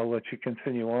say I'll let you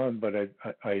continue on, but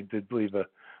I did leave a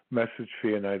message for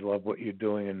you, and I love what you're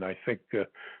doing, and I think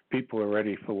people are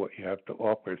ready for what you have to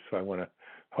offer, so I want to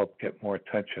help get more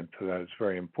attention to that. It's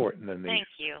very important in these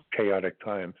chaotic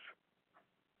times.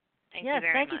 Thank you very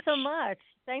much. Thank you so much.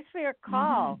 Thanks for your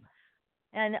call.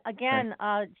 Mm-hmm. And again,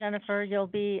 Jennifer, you'll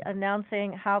be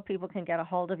announcing how people can get a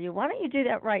hold of you. Why don't you do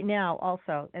that right now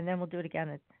also, and then we'll do it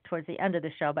again towards the end of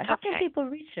the show. But how can people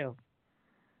reach you?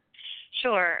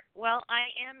 Sure. Well,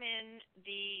 I am in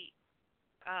the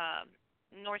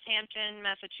Northampton,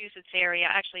 Massachusetts area,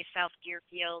 actually South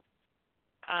Deerfield.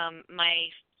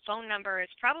 My phone number is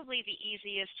probably the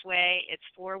easiest way. It's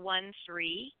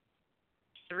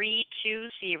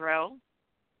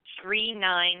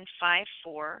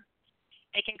 413-320-3954.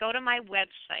 They can go to my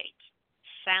website,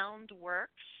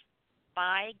 Soundworks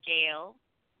by Gail.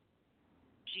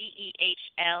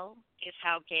 GEHL is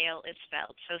how Gail is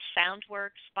spelled. So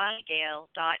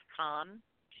soundworksbygail.com.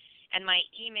 And my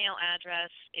email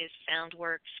address is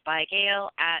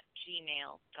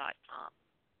soundworksbygail@gmail.com.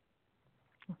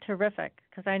 Terrific,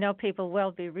 because I know people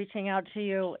will be reaching out to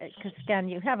you because, again,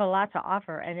 you have a lot to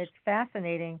offer, and it's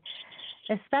fascinating,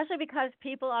 especially because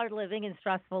people are living in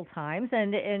stressful times,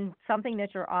 and something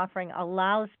that you're offering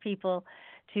allows people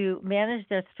to manage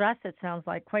their stress, it sounds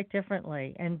like, quite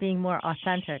differently and being more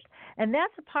authentic. And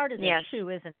that's a part of this, too,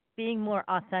 isn't it? Being more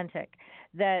authentic.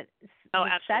 That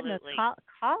Sedna's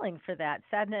calling for that.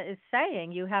 Sedna is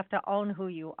saying you have to own who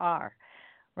you are,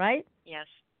 right? Yes,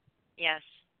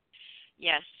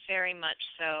 very much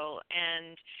so.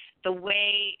 And the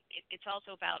way it's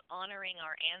also about honoring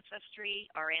our ancestry,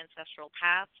 our ancestral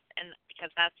path, and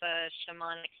because that's a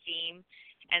shamanic theme.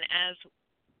 And as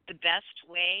the best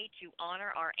way to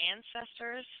honor our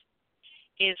ancestors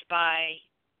is by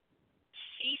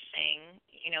ceasing,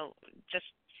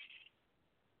 just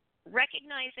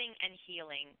recognizing and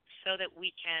healing so that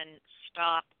we can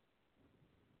stop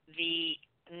the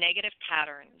negative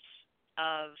patterns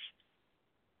of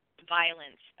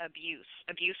violence,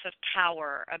 abuse of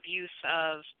power, abuse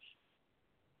of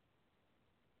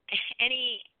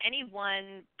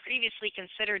anyone previously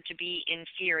considered to be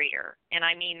inferior, and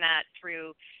I mean that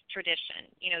through tradition.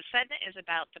 Sedna is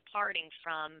about departing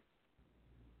from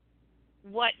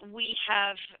what we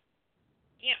have,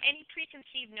 any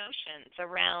preconceived notions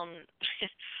around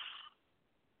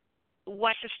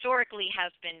what historically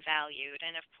has been valued.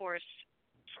 And of course,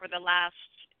 for the last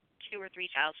 2,000 or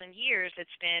 3,000 years,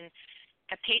 it's been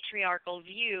a patriarchal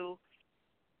view.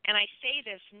 And I say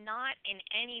this not in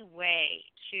any way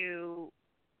to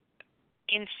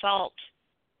insult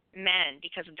men,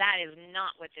 because that is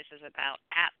not what this is about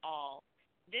at all.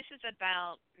 This is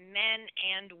about men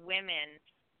and women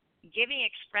giving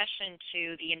expression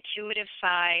to the intuitive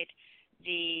side,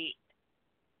 the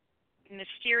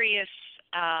mysterious,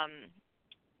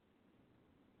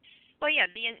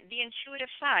 the intuitive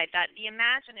side, that the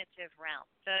imaginative realm,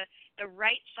 the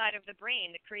right side of the brain,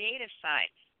 the creative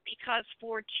side. Because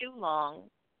for too long,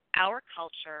 our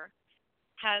culture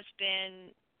has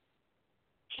been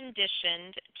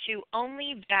conditioned to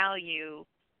only value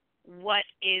what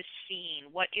is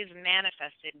seen, what is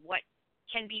manifested, what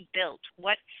can be built,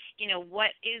 what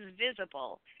is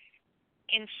visible,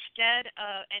 instead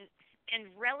of and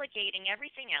relegating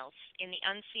everything else in the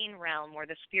unseen realm or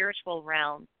the spiritual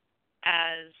realm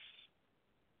as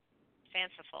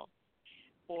fanciful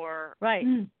or right.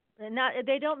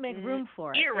 They don't make room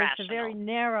for it. Irrational. It's a very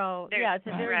narrow. It's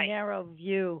a very narrow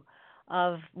view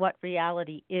of what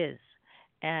reality is,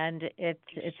 and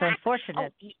it's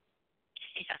unfortunate. Oh,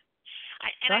 yeah.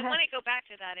 I want to go back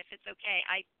to that if it's okay.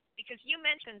 Because you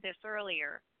mentioned this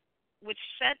earlier with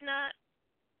Sedna,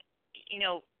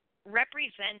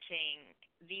 representing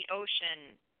the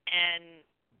ocean and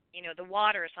the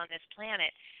waters on this planet.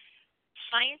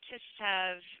 Scientists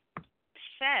have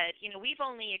said, we've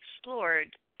only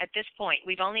explored. At this point,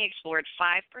 we've only explored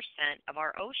 5% of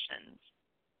our oceans.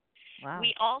 Wow.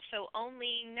 We also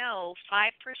only know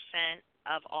 5%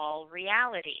 of all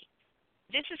reality.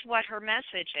 This is what her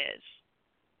message is.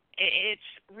 It's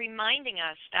reminding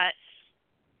us that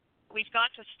we've got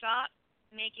to stop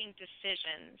making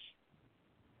decisions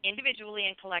individually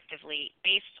and collectively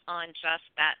based on just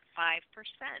that 5%.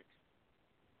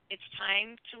 It's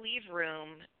time to leave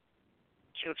room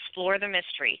to explore the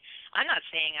mystery. I'm not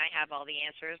saying I have all the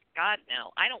answers. God,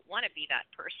 no. I don't want to be that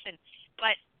person.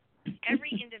 But every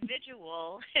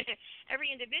individual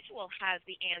has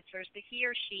the answers that he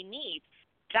or she needs.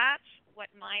 That's what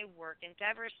my work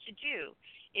endeavors to do,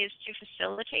 is to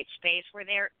facilitate space where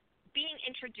they're being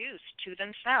introduced to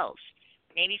themselves,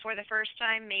 maybe for the first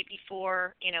time, maybe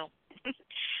for,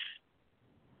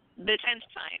 the 10th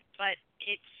time. But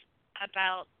it's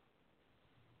about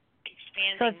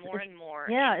expanding more and more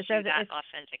into that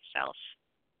authentic self.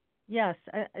 Yes,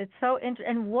 it's so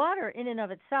and water in and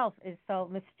of itself is so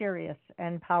mysterious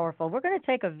and powerful. We're going to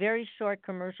take a very short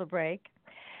commercial break,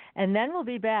 and then we'll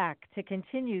be back to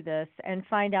continue this and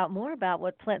find out more about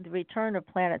what the return of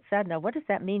Planet Sedna. What does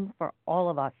that mean for all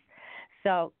of us?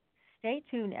 So stay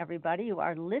tuned, everybody. You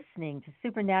are listening to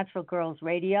Supernatural Girls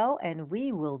Radio, and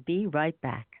we will be right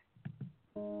back.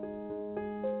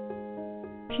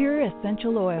 Pure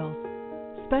essential oils,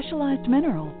 specialized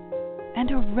minerals, and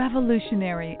a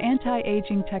revolutionary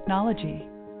anti-aging technology.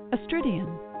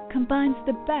 Astridian combines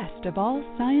the best of all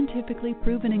scientifically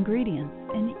proven ingredients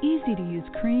in easy-to-use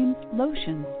creams,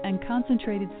 lotions, and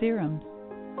concentrated serums.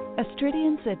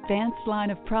 Astridian's advanced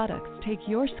line of products take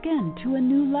your skin to a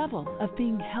new level of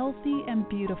being healthy and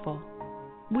beautiful.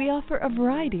 We offer a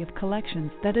variety of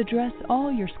collections that address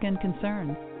all your skin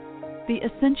concerns. The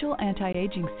Essential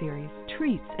Anti-Aging Series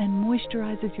treats and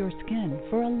moisturizes your skin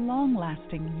for a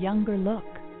long-lasting, younger look.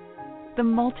 The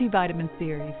Multivitamin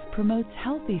Series promotes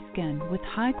healthy skin with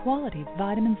high-quality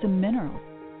vitamins and minerals.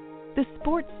 The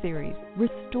Sports Series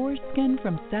restores skin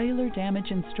from cellular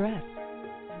damage and stress.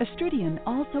 Astridian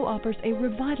also offers a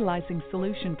revitalizing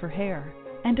solution for hair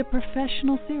and a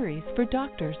professional series for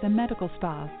doctors and medical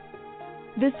spas.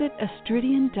 Visit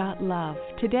astridian.love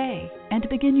today and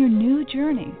begin your new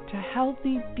journey to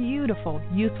healthy, beautiful,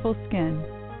 youthful skin.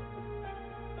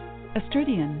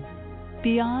 Astridian,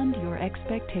 beyond your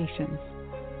expectations.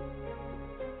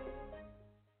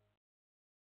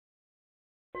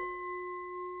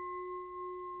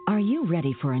 Are you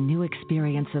ready for a new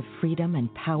experience of freedom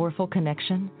and powerful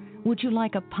connection? Would you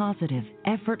like a positive,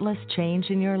 effortless change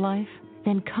in your life?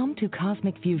 Then come to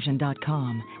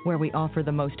CosmicFusion.com, where we offer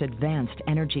the most advanced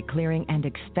energy clearing and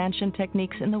expansion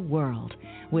techniques in the world,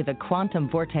 with a quantum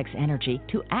vortex energy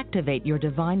to activate your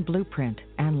divine blueprint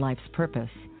and life's purpose.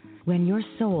 When your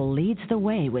soul leads the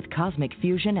way with cosmic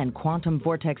fusion and quantum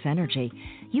vortex energy,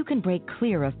 you can break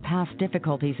clear of past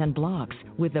difficulties and blocks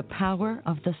with the power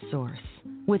of the source.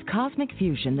 With cosmic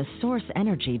fusion, the source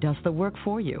energy does the work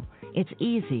for you. It's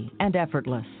easy and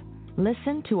effortless.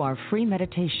 Listen to our free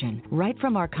meditation right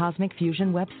from our Cosmic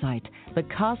Fusion website, the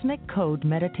Cosmic Code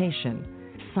Meditation.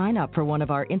 Sign up for one of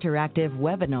our interactive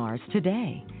webinars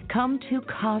today. Come to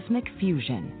Cosmic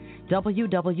Fusion,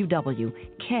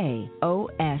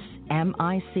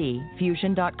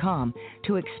 www.kosmicfusion.com,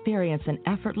 to experience an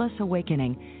effortless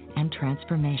awakening and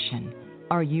transformation.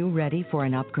 Are you ready for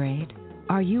an upgrade?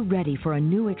 Are you ready for a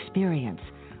new experience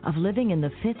of living in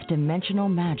the fifth dimensional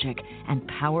magic and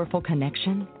powerful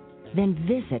connection? Then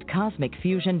visit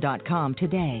CosmicFusion.com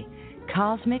today.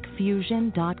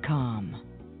 CosmicFusion.com.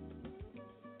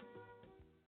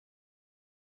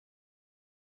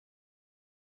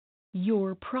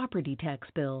 Your property tax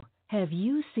bill. Have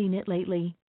you seen it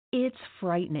lately? It's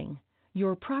frightening.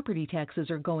 Your property taxes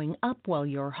are going up while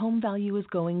your home value is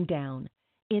going down.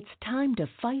 It's time to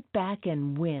fight back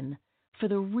and win. For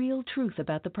the real truth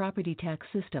about the property tax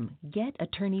system, get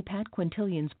attorney Pat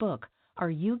Quintilian's book, Are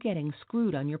You Getting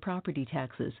Screwed on Your Property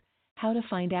Taxes? How to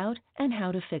Find Out and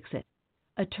How to Fix It.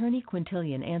 Attorney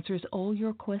Quintilian answers all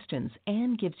your questions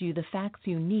and gives you the facts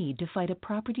you need to fight a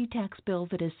property tax bill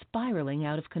that is spiraling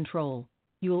out of control.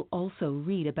 You'll also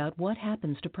read about what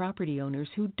happens to property owners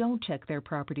who don't check their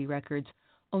property records,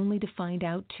 only to find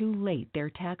out too late they're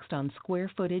taxed on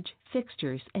square footage,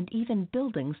 fixtures, and even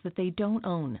buildings that they don't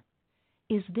own.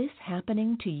 Is this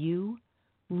happening to you?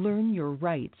 Learn your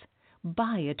rights.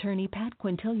 Buy attorney Pat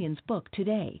Quintilian's book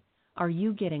today. Are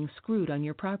You Getting Screwed on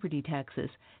Your Property Taxes?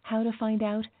 How to Find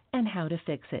Out and How to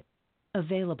Fix It.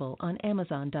 Available on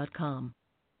Amazon.com.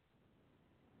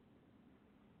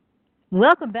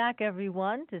 Welcome back,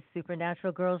 everyone, to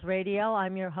Supernatural Girls Radio.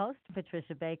 I'm your host,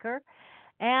 Patricia Baker,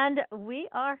 and we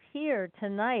are here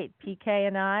tonight, PK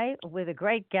and I, with a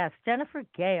great guest, Jennifer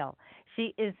Gale.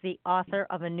 She is the author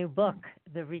of a new book,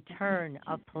 The Return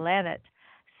of Planet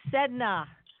Sedna,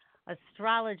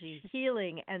 Astrology,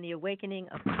 Healing, and the Awakening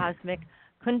of Cosmic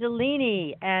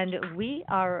Kundalini. And we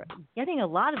are getting a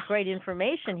lot of great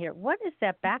information here. What is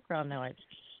that background noise?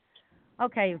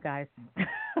 Okay, you guys.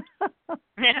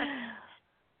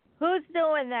 Who's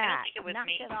doing that? I think it was Knock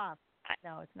me. it off.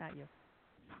 No, it's not you.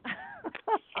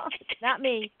 Not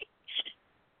me.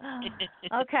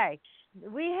 Okay. Do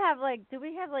we have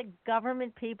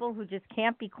government people who just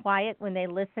can't be quiet when they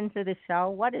listen to the show?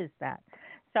 What is that?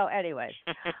 So anyways,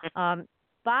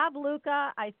 Bob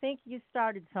Luca, I think you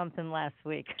started something last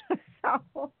week.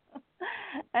 So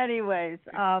anyways,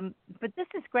 but this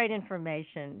is great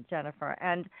information, Jennifer.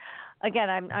 And again,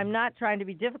 I'm not trying to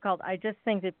be difficult. I just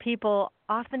think that people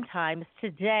oftentimes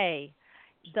today,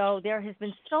 though there has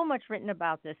been so much written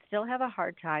about this, still have a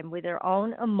hard time with their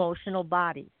own emotional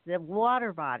bodies, the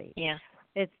water body. Yeah.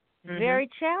 It's very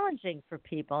challenging for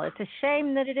people. It's a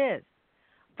shame that it is.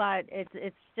 But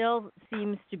it still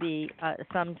seems to be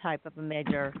some type of a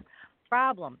major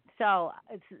problem. So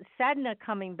it's Sedna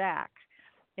coming back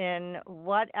in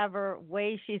whatever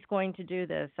way she's going to do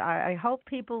this. I hope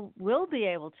people will be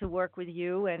able to work with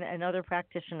you and other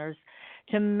practitioners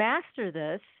to master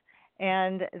this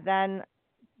and then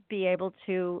be able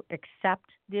to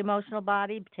accept the emotional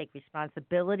body, take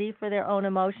responsibility for their own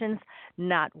emotions,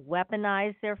 not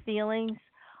weaponize their feelings.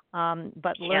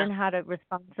 But learn how to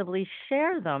responsibly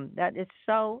share them. That is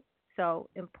so, so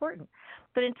important.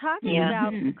 But in talking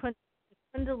about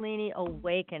Kundalini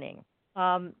awakening,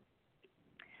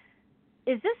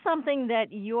 is this something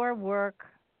that your work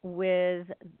with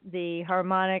the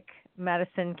harmonic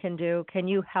medicine can do? Can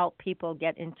you help people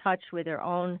get in touch with their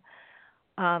own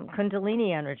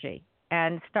Kundalini energy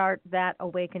and start that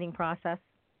awakening process?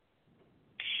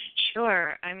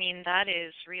 Sure. I mean, that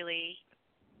is really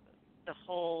the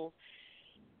whole,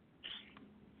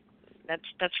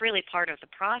 that's really part of the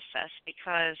process,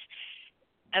 because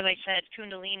as I said,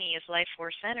 Kundalini is life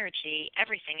force energy.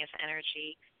 Everything is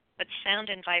energy, but sound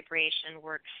and vibration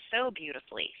work so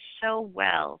beautifully, so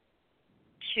well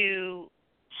to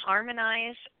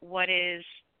harmonize what is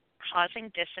causing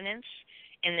dissonance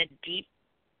in the deep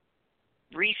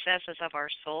recesses of our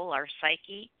soul, our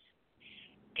psyche.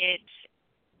 It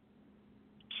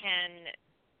can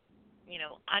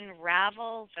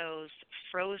unravel those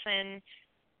frozen,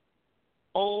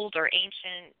 old or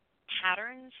ancient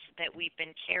patterns that we've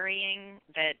been carrying,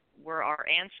 that were our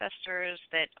ancestors,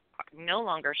 that no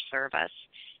longer serve us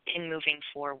in moving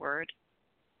forward.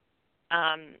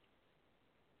 And,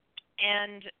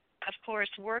 of course,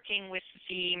 working with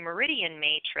the Meridian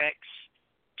Matrix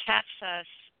taps us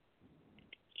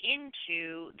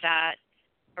into that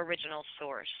original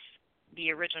source,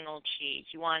 the original qi,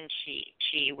 yuan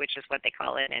qi, which is what they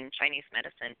call it in Chinese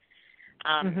medicine.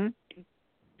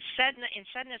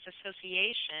 Sedna's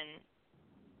association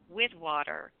with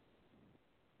water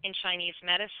in Chinese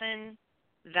medicine,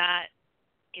 that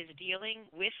is dealing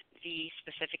with the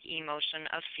specific emotion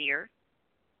of fear,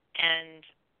 and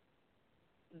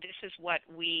this is what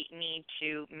we need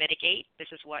to mitigate.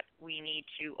 This is what we need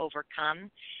to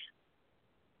overcome.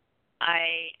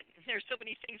 There's so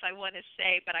many things I want to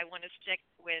say, but I want to stick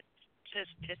with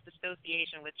just this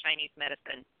association with Chinese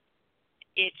medicine.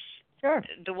 It's sure.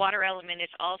 The water element is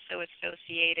also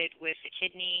associated with the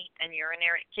kidneys and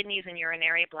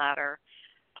urinary bladder,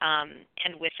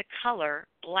 and with the color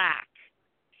black.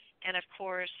 And of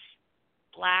course,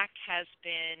 black has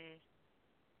been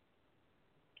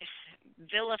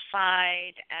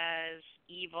vilified as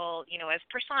evil, as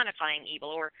personifying evil,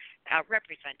 or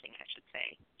representing, I should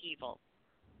say, evil.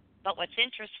 But what's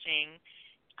interesting,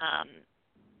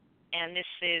 and this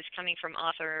is coming from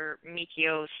author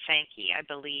Mikio Sankey, I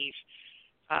believe,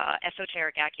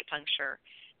 Esoteric Acupuncture,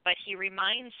 but he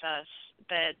reminds us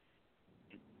that,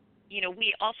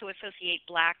 we also associate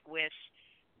black with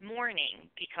mourning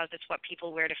because it's what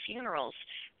people wear to funerals.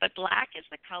 But black is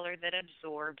the color that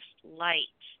absorbs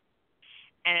light.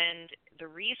 And the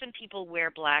reason people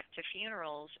wear black to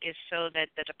funerals is so that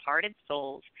the departed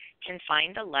souls can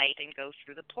find the light and go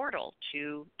through the portal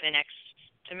to the next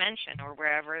dimension, or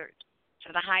wherever,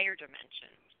 to the higher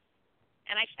dimension.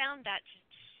 And I found that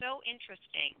so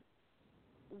interesting.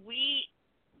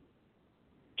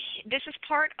 This is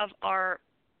part of our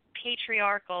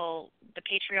patriarchal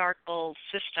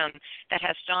system that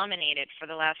has dominated for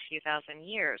the last few thousand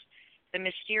years. The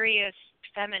mysterious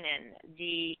feminine,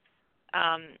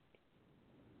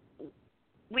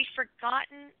 we've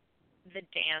forgotten the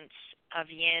dance of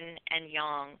yin and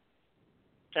yang,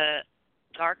 the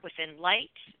dark within light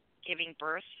giving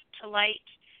birth to light,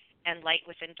 and light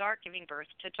within dark giving birth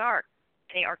to dark.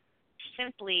 They are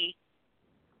simply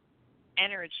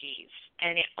energies,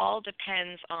 and it all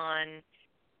depends on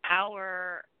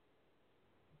our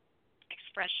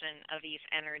expression of these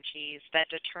energies that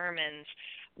determines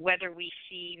whether we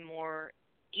see more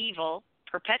evil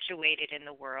perpetuated in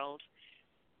the world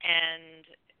and,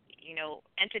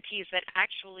 entities that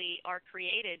actually are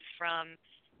created from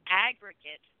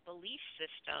aggregate belief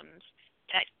systems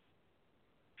that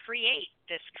create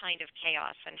this kind of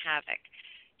chaos and havoc.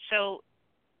 So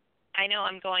I know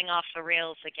I'm going off the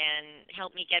rails again.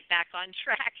 Help me get back on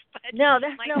track. But no,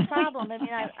 that's no problem. I mean,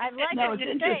 I like what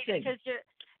you're saying, because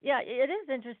it is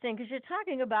interesting, because you're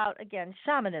talking about, again,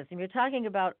 shamanism. You're talking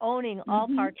about owning all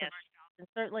parts of ourselves, and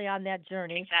certainly on that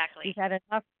journey. Exactly. We've had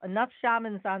enough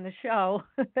shamans on the show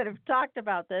that have talked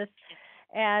about this.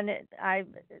 And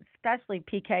especially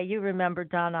PK, you remember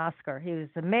Don Oscar. He was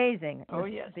amazing. Oh,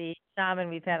 yes. The shaman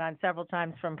we've had on several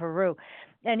times from Peru.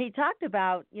 And he talked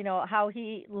about, how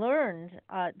he learned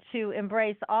to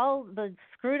embrace all the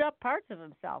screwed up parts of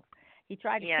himself. He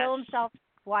tried to kill himself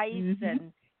twice,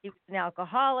 and he was an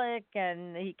alcoholic,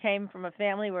 and he came from a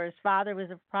family where his father was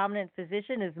a prominent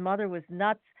physician. His mother was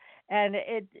nuts. And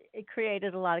it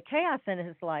created a lot of chaos in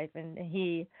his life, and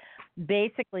he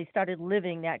basically started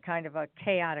living that kind of a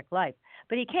chaotic life.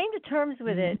 But he came to terms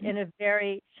with it in a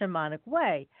very shamanic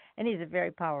way, and he's a very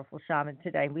powerful shaman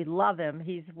today. We love him.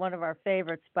 He's one of our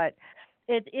favorites, but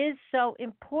it is so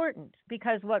important,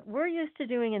 because what we're used to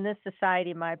doing in this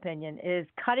society, in my opinion, is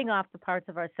cutting off the parts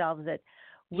of ourselves that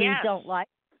we don't like,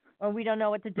 or we don't know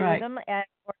what to do with them, and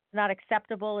or it's not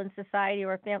acceptable in society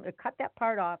or family. Cut that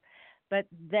part off. But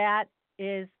that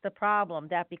is the problem.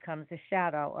 That becomes a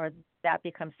shadow, or that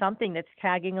becomes something that's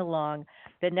tagging along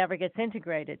that never gets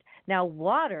integrated. Now,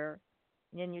 water,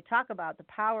 and you talk about the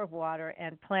power of water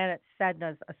and planet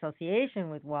Sedna's association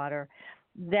with water,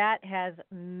 that has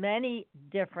many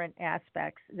different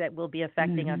aspects that will be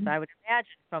affecting us, I would imagine,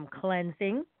 from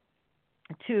cleansing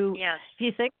to, if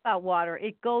you think about water,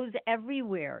 it goes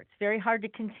everywhere. It's very hard to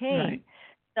contain. Right.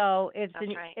 So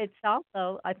it's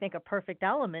also, I think, a perfect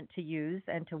element to use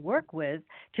and to work with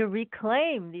to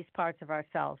reclaim these parts of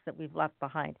ourselves that we've left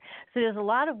behind. So there's a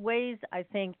lot of ways, I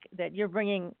think, that you're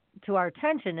bringing to our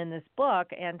attention in this book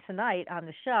and tonight on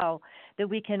the show, that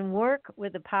we can work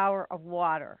with the power of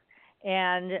water.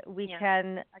 And we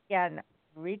can, again,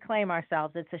 reclaim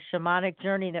ourselves. It's a shamanic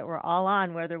journey that we're all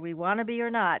on, whether we want to be or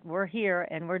not. We're here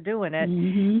and we're doing it.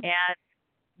 And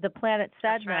the planet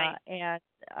Sedna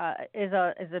is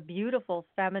a beautiful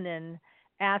feminine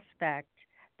aspect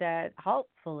that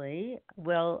hopefully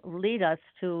will lead us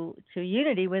to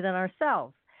unity within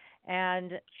ourselves.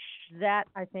 And that,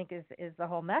 I think, is the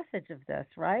whole message of this,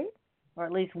 right? Or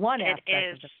at least one aspect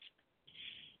of this.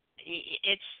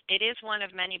 it is one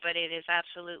of many, but it is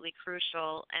absolutely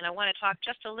crucial. And I want to talk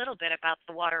just a little bit about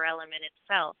the water element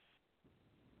itself.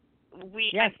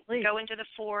 Yes, I please. go into the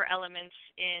four elements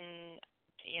in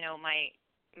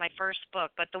my first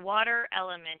book, but the water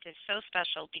element is so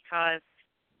special because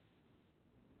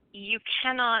you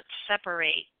cannot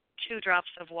separate two drops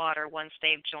of water once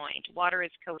they've joined. Water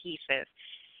is cohesive.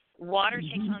 Water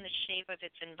takes on the shape of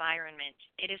its environment.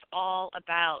 It is all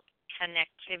about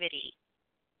connectivity.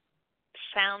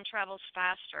 Sound travels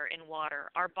faster in water.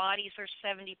 Our bodies are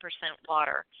 70%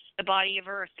 water. The body of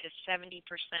Earth is 70%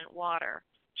 water.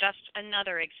 Just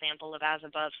another example of as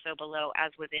above, so below,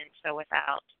 as within, so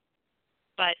without.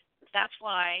 But that's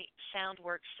why sound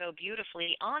works so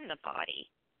beautifully on the body,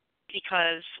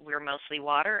 because we're mostly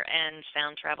water and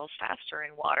sound travels faster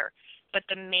in water. But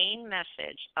the main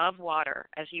message of water,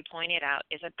 as you pointed out,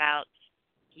 is about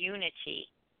unity,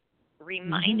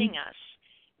 reminding us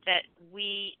that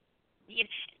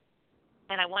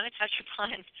and I want to touch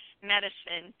upon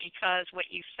medicine, because what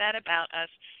you said about us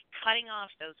cutting off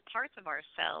those parts of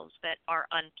ourselves that are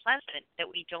unpleasant, that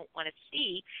we don't want to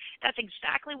see, that's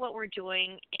exactly what we're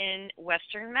doing in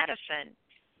Western medicine.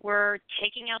 We're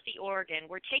taking out the organ.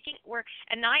 We're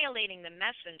annihilating the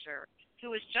messenger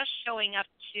who is just showing up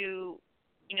to,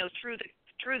 through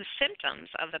the symptoms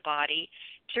of the body,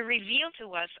 to reveal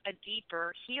to us a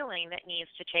deeper healing that needs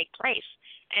to take place.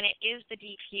 And it is the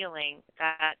deep healing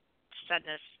that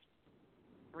Sedna's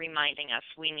reminding us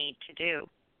we need to do.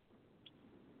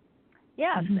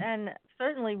 Yes, and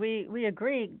certainly we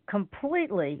agree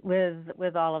completely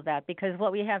with all of that, because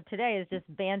what we have today is just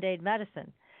Band-Aid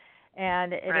medicine.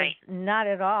 And it is not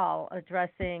at all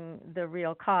addressing the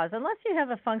real cause. Unless you have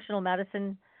a functional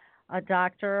medicine, a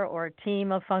doctor or a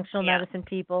team of functional medicine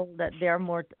people, that they're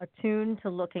more attuned to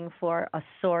looking for a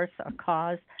source, a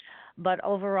cause. But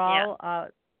overall,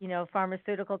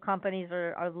 pharmaceutical companies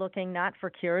are looking not for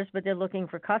cures, but they're looking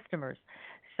for customers.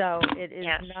 So it is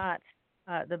not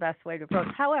the best way to approach.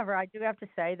 However, I do have to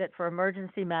say that for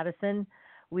emergency medicine,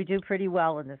 we do pretty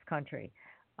well in this country.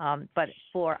 But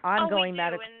for ongoing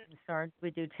medical concerns,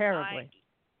 we do terribly.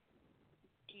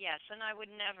 Yes, and I would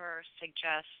never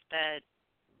suggest that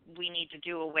we need to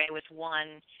do away with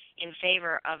one in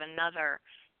favor of another.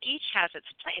 Each has its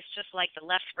place, just like the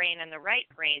left brain and the right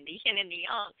brain, the yin and the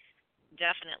yang,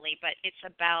 definitely. But it's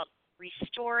about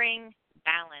restoring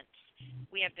balance.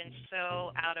 We have been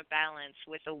so out of balance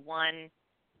with a one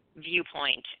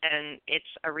viewpoint, and it's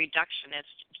a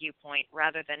reductionist viewpoint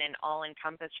rather than an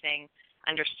all-encompassing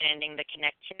understanding the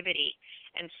connectivity.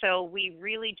 And so we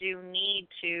really do need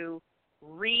to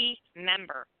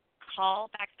remember, call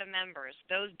back the members,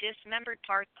 those dismembered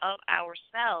parts of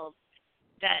ourselves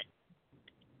that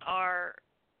are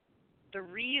the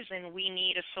reason we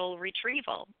need a soul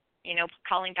retrieval,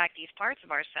 calling back these parts of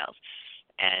ourselves.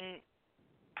 And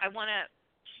I want to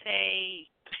say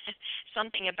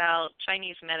something about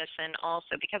Chinese medicine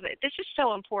also, because this is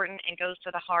so important and goes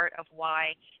to the heart of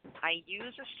why I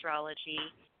use astrology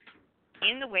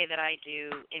in the way that I do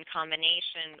in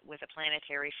combination with the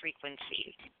planetary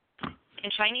frequencies. In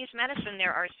Chinese medicine,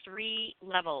 there are 3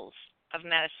 levels of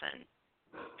medicine.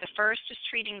 The first is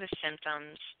treating the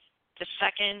symptoms. The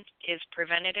second is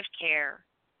preventative care.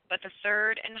 But the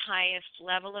third and highest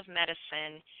level of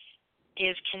medicine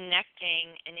is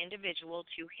connecting an individual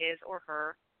to his or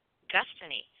her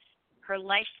destiny,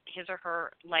 his or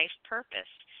her life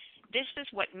purpose. This is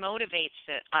what motivates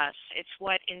us. It's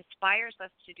what inspires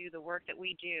us to do the work that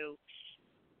we do.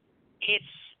 It's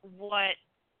what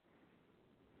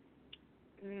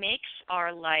makes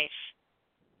our life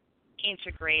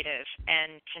integrative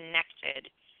and connected.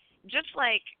 Just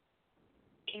like,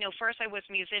 first I was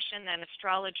musician, then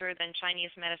astrologer, then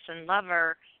Chinese medicine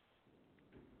lover.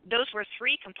 Those were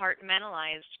 3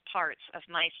 compartmentalized parts of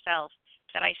myself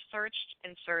that I searched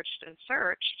and searched and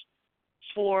searched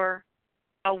for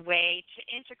a way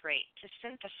to integrate, to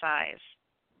synthesize.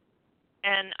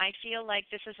 And I feel like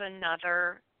this is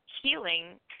another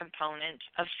healing component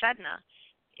of Sedna.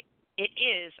 It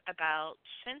is about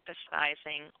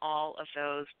synthesizing all of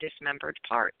those dismembered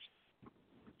parts.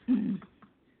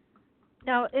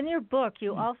 Now, in your book,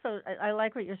 you also, I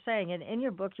like what you're saying, and in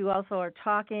your book, you also are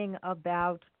talking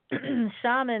about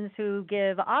shamans who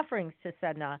give offerings to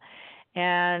Sedna.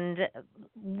 And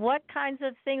what kinds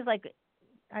of things, like,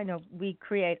 I know we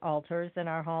create altars in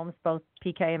our homes, both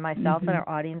PK and myself, and our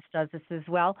audience does this as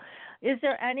well. Is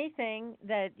there anything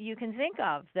that you can think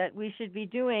of that we should be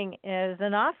doing as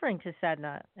an offering to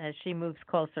Sedna as she moves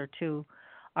closer to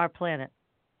our planet?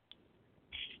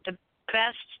 The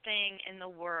best thing in the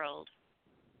world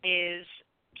is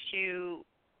to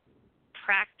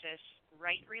practice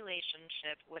right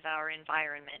relationship with our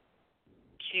environment,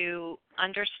 to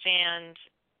understand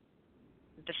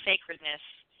the sacredness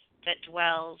that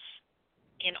dwells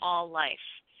in all life,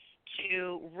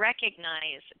 to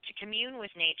recognize, to commune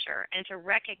with nature, and to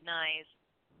recognize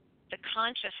the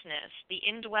consciousness, the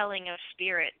indwelling of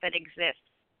spirit that exists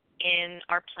in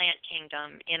our plant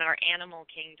kingdom, in our animal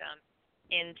kingdom,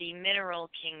 in the mineral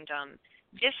kingdom.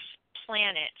 This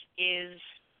planet is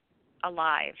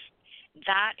alive.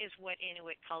 That is what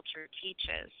Inuit culture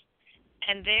teaches.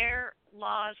 And their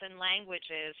laws and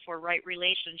languages for right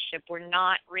relationship were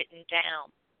not written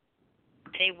down.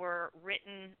 They were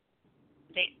written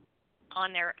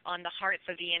on the hearts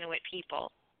of the Inuit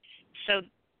people. So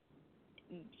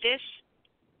this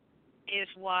is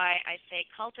why I say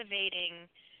cultivating,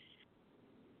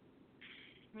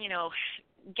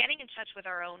 getting in touch with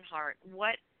our own heart,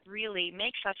 what really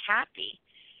makes us happy,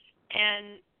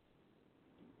 and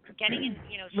getting in,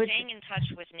 staying in touch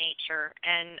with nature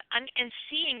and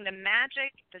seeing the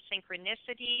magic, the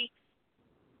synchronicity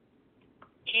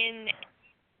in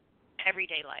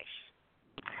everyday life.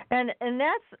 And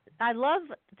that's, I love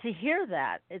to hear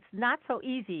that. It's not so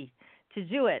easy to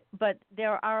do it, but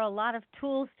there are a lot of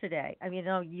tools today. I mean,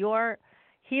 your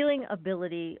healing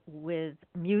ability with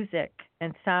music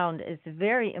and sound is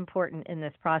very important in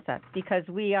this process, because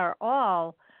we are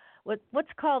all, what's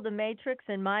called the matrix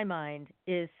in my mind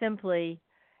is simply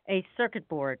a circuit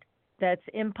board that's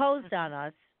imposed on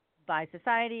us by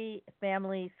society,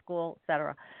 family, school,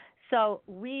 etc. So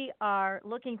we are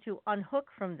looking to unhook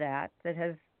from that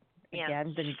has,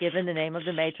 again, been given the name of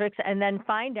the matrix, and then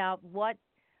find out what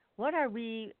are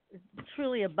we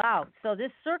truly about. So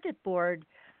this circuit board,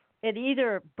 it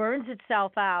either burns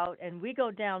itself out and we go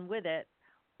down with it,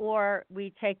 or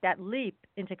we take that leap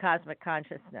into cosmic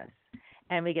consciousness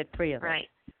and we get free of it. Right.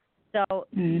 So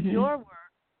your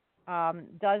work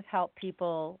does help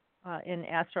people in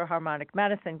astroharmonic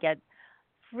medicine get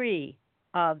free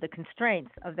of the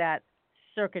constraints of that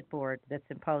circuit board that's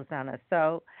imposed on us.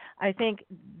 So I think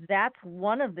that's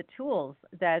one of the tools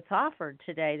that's offered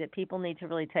today that people need to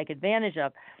really take advantage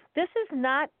of. This is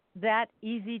not that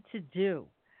easy to do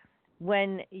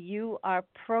when you are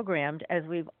programmed, as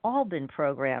we've all been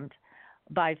programmed,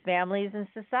 by families and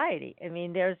society. I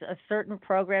mean, there's a certain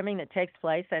programming that takes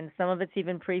place, and some of it's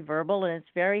even pre-verbal, and it's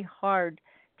very hard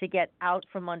to get out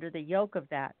from under the yoke of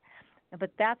that.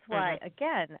 But that's why,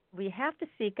 again, we have to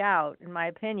seek out, in my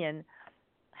opinion,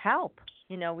 help.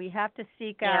 We have to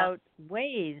seek out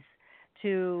ways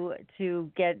to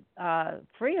get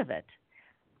free of it.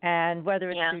 And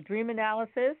whether it's through dream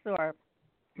analysis or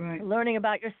learning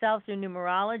about yourself through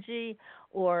numerology,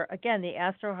 or again the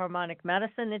astroharmonic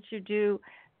medicine that you do,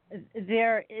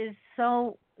 there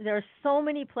are so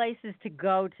many places to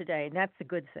go today, and that's a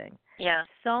good thing. Yeah.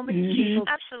 So many people.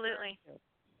 Absolutely.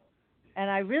 And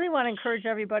I really want to encourage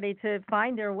everybody to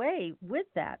find their way with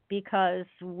that, because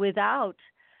without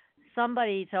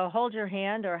somebody to hold your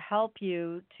hand or help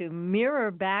you to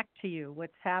mirror back to you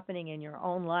what's happening in your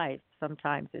own life,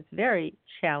 sometimes it's very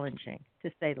challenging,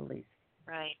 to say the least.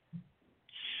 Right.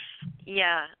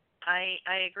 Yeah, I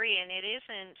agree. And it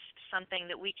isn't something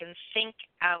that we can think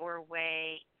our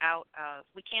way out of.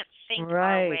 We can't think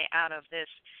our way out of this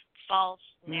false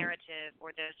narrative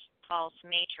or this false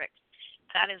matrix.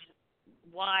 That is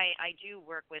why I do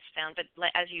work with sound. But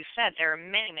as you said, there are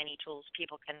many, many tools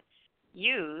people can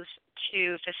use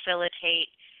to facilitate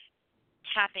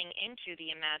tapping into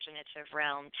the imaginative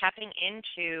realm, tapping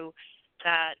into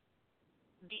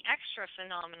the extra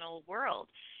phenomenal world,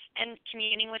 and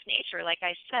communing with nature. Like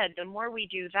I said, the more we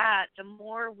do that, the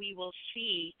more we will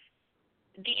see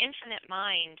the infinite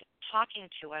mind talking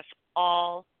to us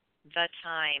all the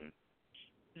time.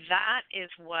 That is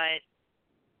what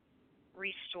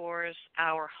restores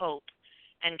our hope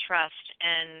and trust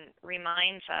and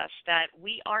reminds us that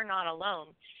we are not alone.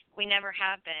 We never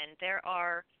have been. There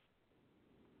are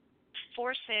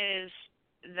forces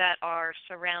that are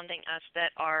surrounding us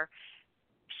that are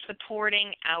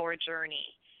supporting our journey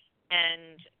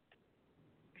and,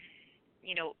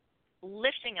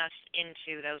 lifting us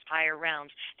into those higher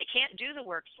realms. They can't do the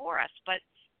work for us, but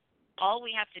all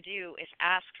we have to do is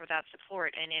ask for that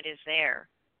support, and it is there.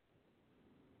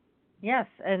 Yes,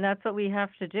 and that's what we have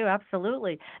to do,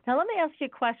 absolutely. Now, let me ask you a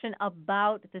question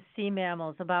about the sea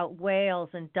mammals, about whales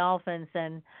and dolphins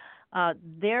and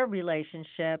their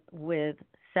relationship with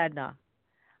Sedna.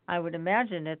 I would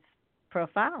imagine it's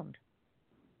profound.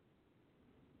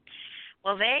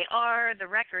 Well, they are the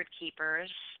record keepers,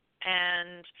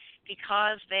 and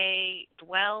because they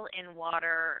dwell in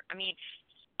water, I mean,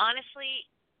 honestly,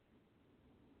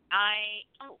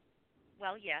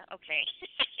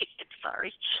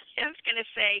 sorry. I was going to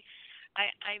say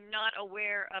I'm not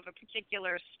aware of a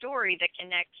particular story that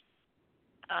connects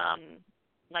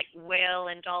like whale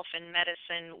and dolphin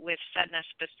medicine with Sedna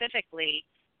specifically,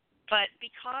 but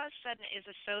because Sedna is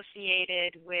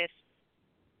associated with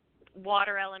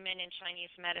water element in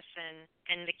Chinese medicine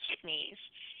and the kidneys,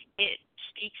 it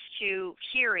speaks to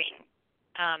hearing,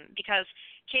 because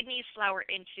kidneys flower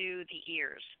into the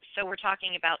ears. So we're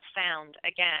talking about sound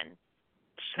again.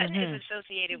 Sedna is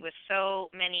associated with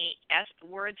so many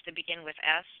words that begin with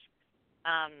S.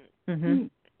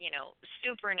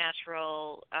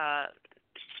 Supernatural,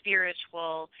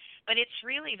 spiritual, but it's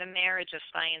really the marriage of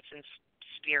science and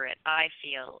spirit, I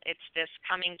feel. It's this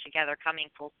coming together, coming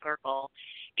full circle,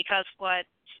 because what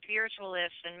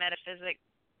spiritualists and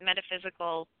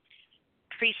metaphysical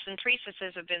priests and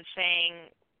priestesses have been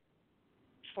saying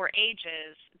for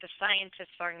ages, the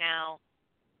scientists are now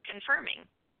confirming.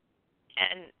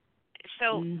 And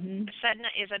so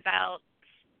Sedna is about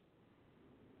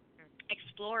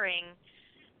exploring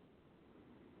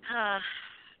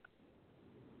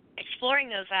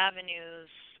those avenues,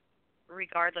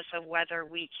 regardless of whether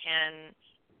we can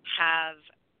have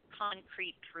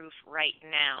concrete proof right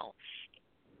now.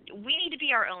 We need to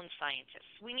be our own scientists.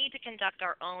 We need to conduct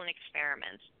our own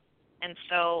experiments. And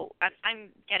so I'm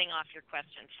getting off your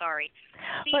question. Sorry.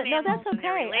 But no, that's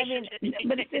okay. I mean,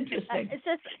 but it's interesting. It's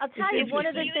just, I'll tell you, one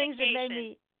of the things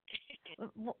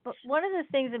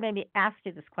that made me ask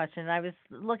you this question, I was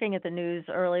looking at the news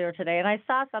earlier today, and I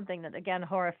saw something that, again,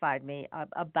 horrified me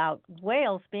about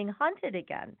whales being hunted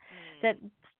again. That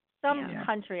some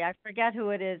country, I forget who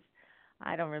it is,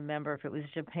 I don't remember if it was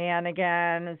Japan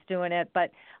again is doing it,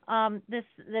 but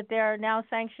that they're now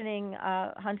sanctioning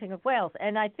hunting of whales.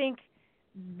 And I think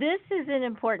this is an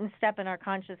important step in our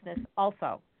consciousness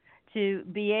also, to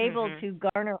be able to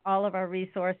garner all of our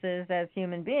resources as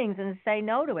human beings and say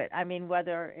no to it. I mean,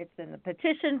 whether it's in the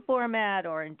petition format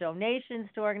or in donations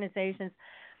to organizations.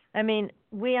 I mean,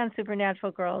 we on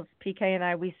Supernatural Girls, PK and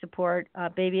I, we support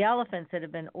baby elephants that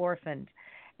have been orphaned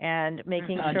and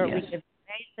making sure we give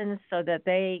donations so that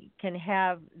they can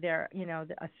have their,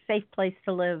 a safe place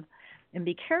to live and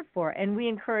be cared for. And we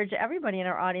encourage everybody in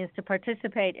our audience to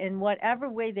participate in whatever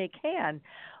way they can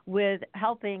with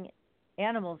helping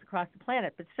animals across the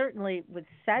planet. But certainly with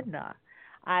Sedna,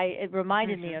 it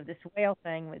reminded me of this whale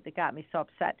thing that got me so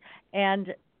upset.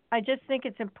 And I just think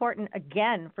it's important,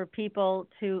 again, for people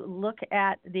to look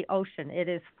at the ocean. It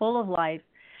is full of life.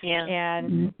 Yeah.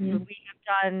 And we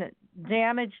have done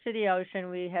damage to the ocean.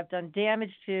 We have done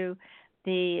damage to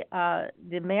the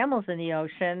mammals in the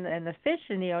ocean and the fish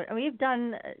in the ocean. We've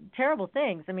done terrible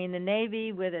things. I mean, the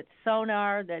Navy with its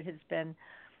sonar that has been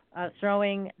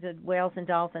throwing the whales and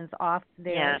dolphins off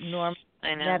their normal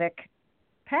magnetic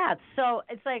paths. So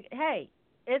it's like, hey,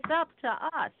 it's up to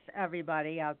us,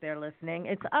 everybody out there listening.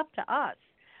 It's up to us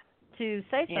to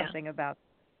say something about it.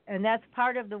 And that's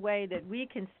part of the way that we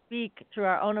can speak through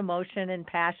our own emotion and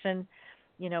passion,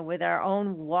 with our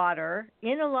own water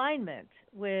in alignment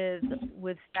with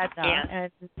Sedna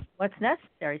and what's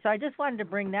necessary. So I just wanted to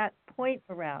bring that point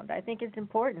around. I think it's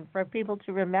important for people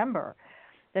to remember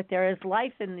that there is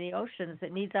life in the oceans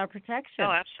that needs our protection.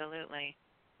 Oh, absolutely.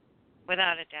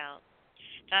 Without a doubt.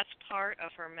 That's part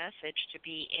of her message, to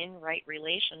be in right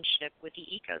relationship with the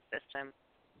ecosystem,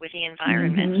 with the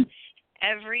environment.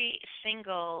 Every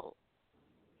single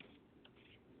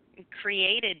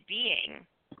created being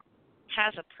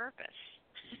has a purpose.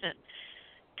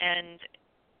 And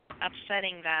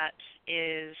upsetting that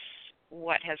is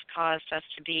what has caused us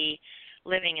to be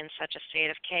living in such a state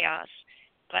of chaos.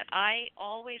 But I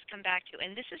always come back to,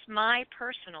 and this is my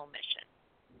personal mission,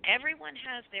 everyone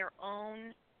has their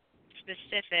own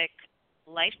specific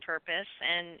life purpose,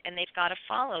 and they've got to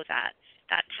follow that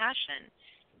passion.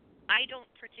 I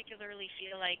don't particularly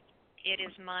feel like it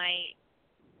is my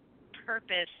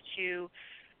purpose to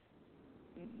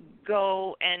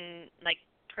go and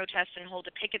protest and hold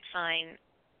a picket sign.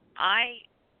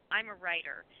 I'm a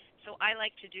writer, so I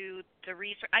like to do the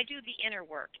research. I do the inner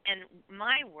work, and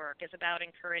my work is about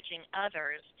encouraging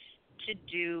others to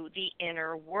do the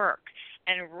inner work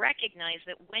and recognize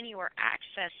that when you are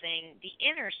accessing the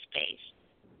inner space,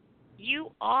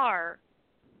 you are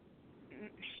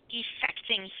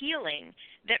effecting healing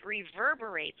that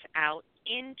reverberates out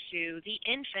into the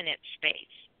infinite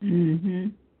space.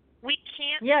 We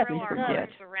can't throw our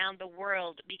arms around the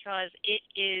world because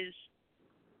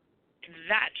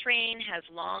that train has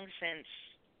long since,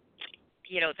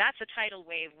 that's a tidal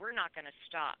wave. We're not going to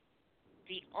stop.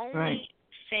 The only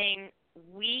thing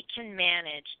we can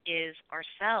manage is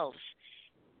ourselves.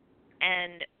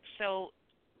 And so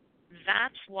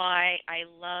that's why I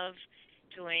love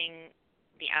doing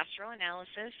the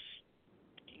astroanalysis,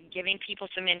 giving people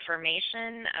some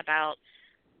information about,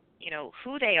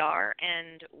 who they are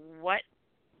and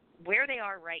where they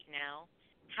are right now.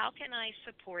 How can I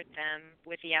support them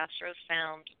with the Astros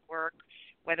Found work,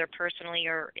 whether personally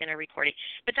or in a recording?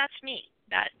 But that's me.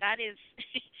 That is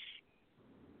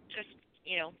just,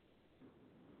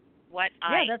 what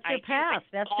that's your do. path.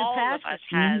 But That's all your of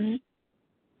passion. us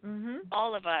has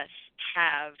All of us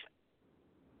have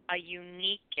a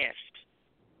unique gift,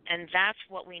 and that's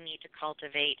what we need to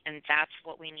cultivate, and that's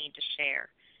what we need to share.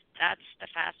 That's the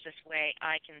fastest way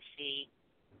I can see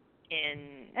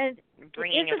in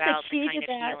bringing about the kind of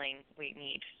healing we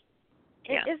need.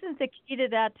 Yeah. Isn't the key to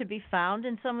that to be found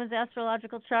in someone's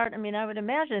astrological chart? I mean, I would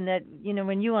imagine that,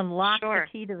 when you unlock the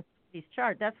key to these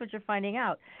charts, that's what you're finding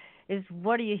out, is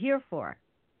what are you here for,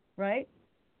 right?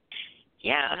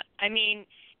 Yeah. I mean,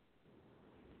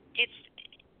 it's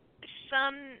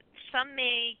some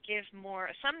may give more,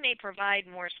 some may provide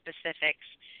more specifics,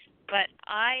 but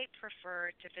I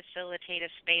prefer to facilitate a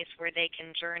space where they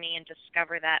can journey and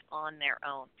discover that on their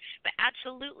own. But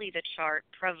absolutely, the chart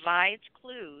provides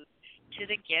clues to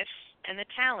the gifts and the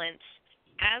talents,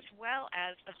 as well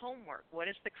as the homework. What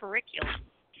is the curriculum?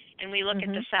 And we look at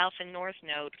the South and North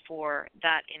Node for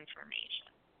that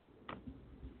information.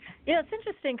 Yeah, it's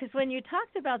interesting because when you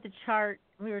talked about the chart,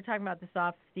 we were talking about this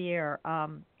off the air,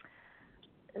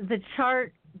 the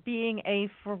chart being a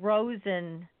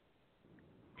frozen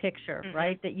picture,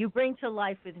 right, that you bring to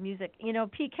life with music.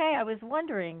 PK, I was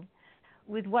wondering,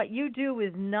 with what you do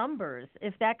with numbers,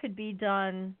 if that could be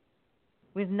done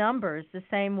with numbers the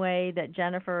same way that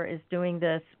Jennifer is doing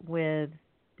this with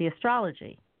the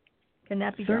astrology. Can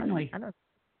that be Certainly. done? I don't.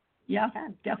 Yeah,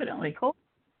 definitely. Cool.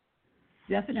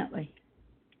 Definitely.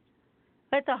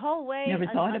 But the whole way. Never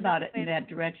thought about it in that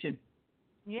direction.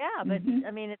 Yeah, but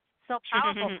I mean, it's so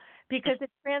powerful because it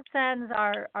transcends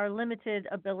our limited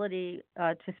ability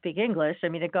to speak English. I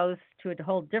mean, it goes to a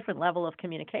whole different level of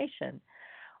communication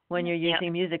when you're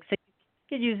using music. So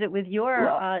you could use it with your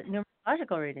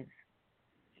numerological readings.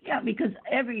 Yeah, because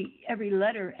every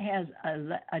letter has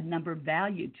a number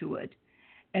value to it,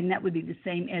 and that would be the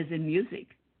same as in music.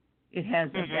 It has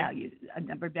a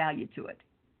number value to it.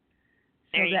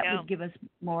 So that would give us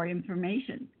more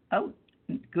information. Oh,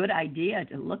 good idea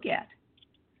to look at.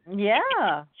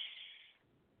 Yeah.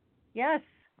 Yes.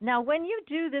 Now, when you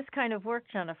do this kind of work,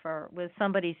 Jennifer, with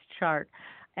somebody's chart,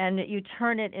 and you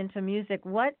turn it into music,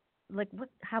 what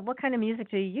kind of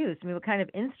music do you use? I mean, what kind of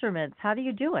instruments? How do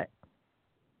you do it?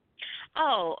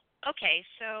 Oh, okay.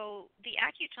 So the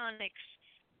Accutonics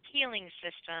healing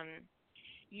system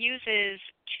uses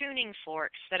tuning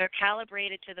forks that are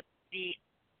calibrated to the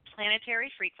planetary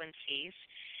frequencies,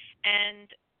 and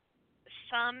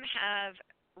some have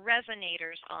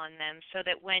resonators on them so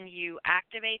that when you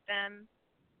activate them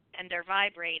and they're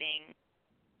vibrating,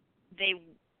 they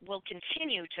will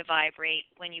continue to vibrate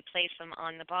when you place them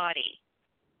on the body.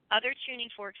 Other tuning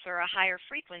forks are a higher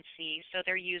frequency, so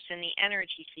they're used in the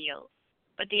energy field.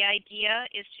 But the idea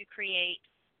is to create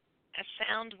a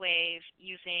sound wave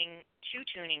using two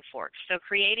tuning forks, so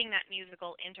creating that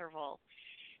musical interval.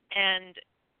 And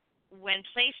when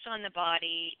placed on the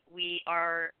body, we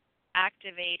are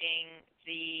activating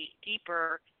the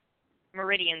deeper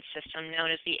meridian system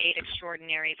known as the 8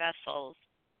 extraordinary vessels.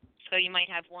 So you might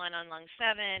have one on lung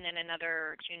 7 and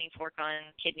another tuning fork on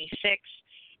kidney 6,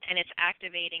 and it's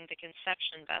activating the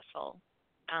conception vessel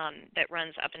that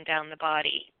runs up and down the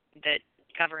body that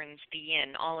governs the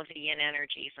yin, all of the yin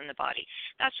energies in the body.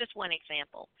 That's just one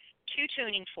example. 2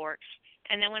 tuning forks.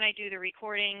 And then when I do the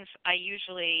recordings, I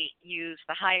usually use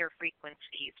the higher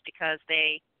frequencies because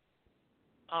they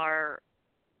are,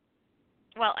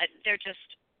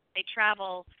 they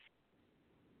travel,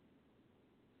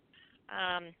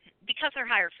 because they're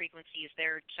higher frequencies,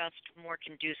 they're just more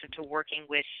conducive to working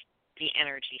with the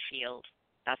energy field.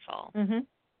 That's all.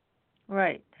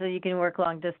 Right. So you can work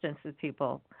long distance with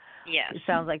people. Yes. It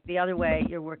sounds like the other way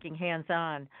you're working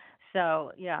hands-on.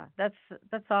 So, yeah, that's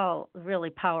all really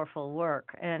powerful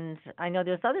work. And I know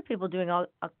there's other people doing all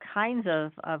kinds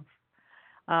of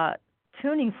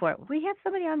tuning for it. We had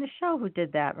somebody on the show who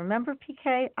did that. Remember,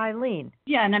 PK? Eileen.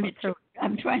 Yeah, and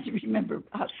I'm trying to remember.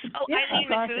 Eileen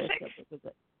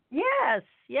Matusik? Yes.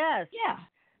 Yeah.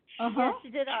 Yes, she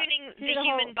did tuning the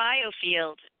human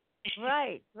biofield.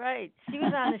 Right. She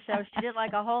was on the show. She did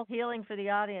like a whole healing for the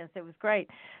audience. It was great.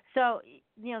 So,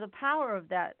 the power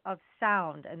of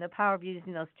sound and the power of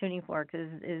using those tuning forks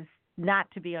is not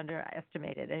to be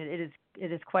underestimated. It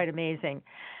is quite amazing.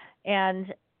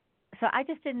 And so I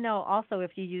just didn't know also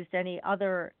if you used any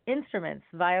other instruments,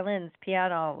 violins,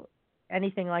 piano,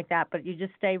 anything like that, but you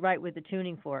just stay right with the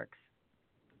tuning forks.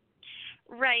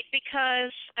 Right,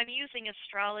 because I'm using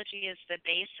astrology as the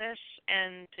basis,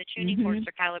 and the tuning forks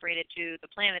are calibrated to the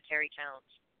planetary tones.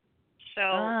 So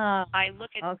I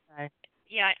look at, okay.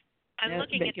 yeah, I'm That would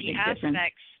looking make at a the big difference.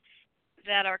 aspects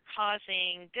that are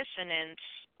causing dissonance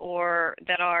or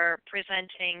that are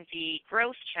presenting the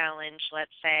growth challenge,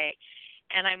 let's say,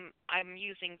 and I'm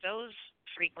using those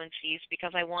frequencies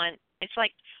because I want, it's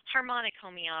like harmonic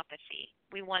homeopathy.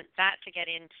 We want that to get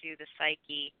into the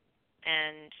psyche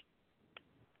and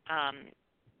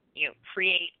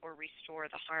create or restore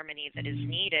the harmony that is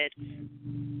needed,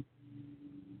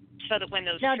 so that when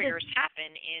those triggers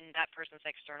happen in that person's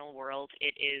external world,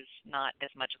 it is not as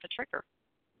much of a trigger.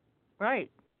 Right.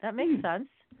 That makes sense.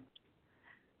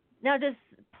 Now, does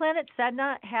Planet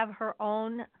Sedna have her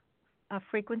own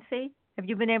frequency? Have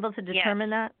you been able to determine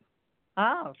that?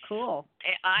 Oh, cool.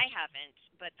 I haven't,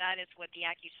 but that is what the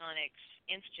Acutonics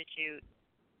Institute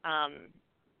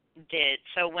did.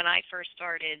 So when I first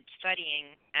started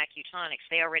studying acutonics,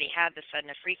 they already had the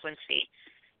Sedna frequency.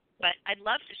 But I'd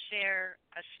love to share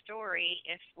a story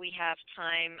if we have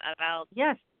time about.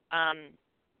 Yes.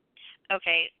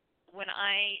 Okay, when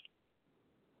I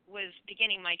was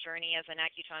beginning my journey as an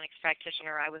acutonics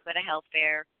practitioner, I was at a health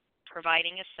fair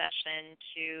providing a session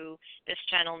to this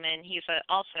gentleman. He's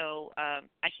also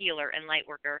a healer and light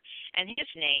worker, and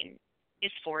his name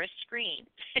is Forrest Green.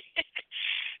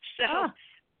 So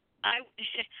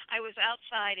I was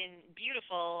outside in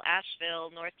beautiful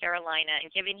Asheville, North Carolina, and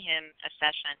giving him a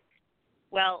session.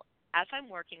 Well, as I'm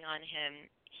working on him,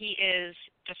 he is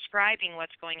describing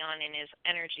what's going on in his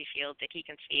energy field that he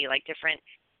can see, like different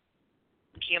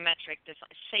geometric,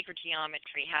 sacred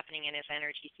geometry happening in his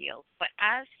energy field. But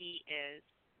as he is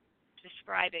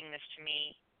describing this to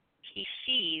me, he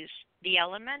sees the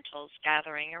elementals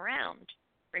gathering around.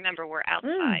 Remember, we're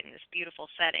outside in this beautiful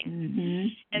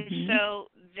setting. And so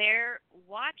they're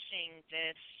watching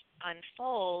this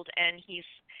unfold, and he's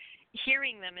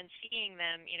hearing them and seeing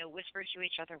them, whisper to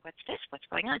each other, what's this? What's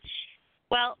going on?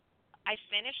 Well, I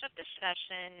finish up the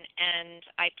session, and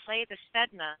I play the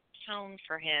Sedna tone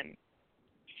for him.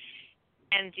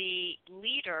 And the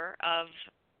leader of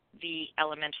the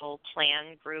elemental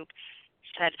clan group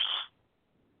said,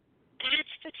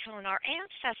 that's the tone our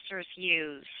ancestors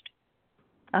used.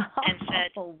 And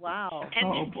said, "Oh wow!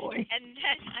 Oh boy!" And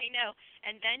then I know.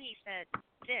 And then he said,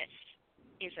 "This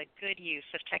is a good use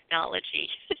of technology."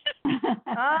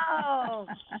 Oh,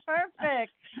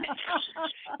 perfect!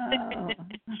 I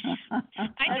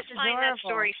just find that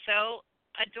story so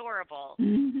adorable.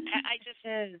 I just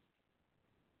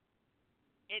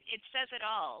it says it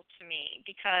all to me,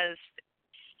 because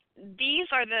these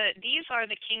are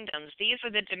the kingdoms, these are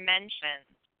the dimensions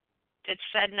that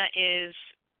Sedna is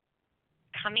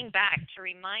coming back to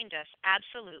remind us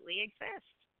absolutely exist.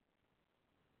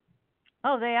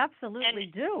 Oh, they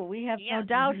absolutely do. We have no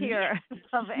doubt here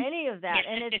of any of that.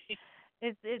 And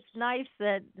it's nice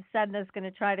that Sedna's going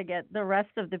to try to get the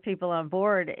rest of the people on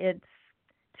board. It's,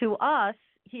 to us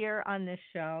here on this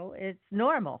show, it's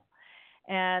normal.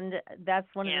 And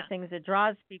that's one of the things that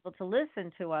draws people to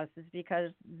listen to us, is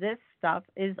because this stuff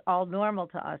is all normal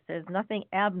to us. There's nothing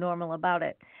abnormal about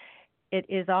it. It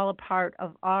is all a part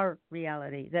of our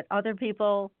reality. That other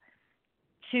people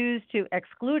choose to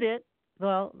exclude it,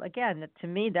 well, again, to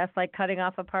me, that's like cutting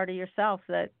off a part of yourself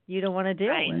that you don't want to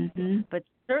deal with. But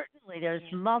certainly there's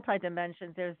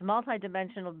multi-dimensions. There's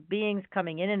multi-dimensional beings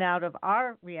coming in and out of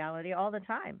our reality all the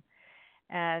time.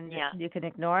 And you can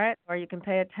ignore it or you can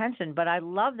pay attention. But I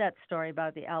love that story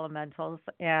about the elementals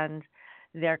and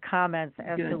their comments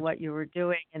as to what you were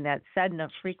doing in that Sedna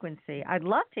frequency. I'd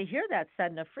love to hear that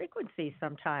Sedna frequency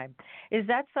sometime. Is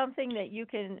that something that you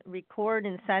can record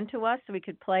and send to us so we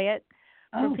could play it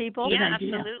for people? Yeah,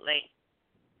 absolutely.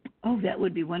 Oh, that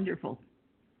would be wonderful.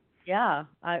 Yeah,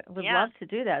 I would love to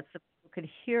do that so people could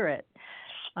hear it.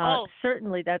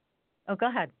 Certainly that's... Oh, go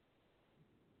ahead.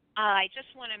 I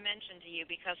just want to mention to you,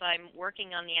 because I'm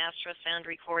working on the Astro Sound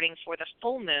recording for the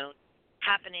full moon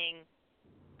happening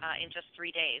in just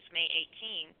 3 days, May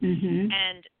 18th.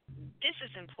 And this is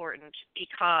important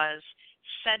because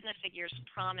Sedna figures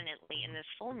prominently in this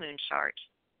full moon chart.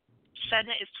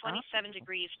 Sedna is 27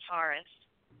 degrees Taurus,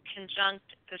 conjunct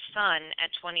the sun at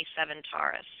 27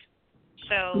 Taurus.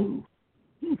 So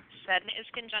Sedna is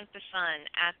conjunct the sun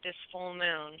at this full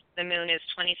moon. The moon is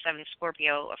 27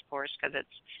 Scorpio, of course, because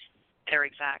it's their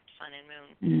exact sun and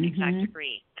moon, exact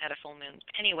degree at a full moon.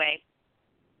 Anyway,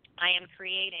 I am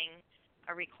creating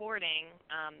a recording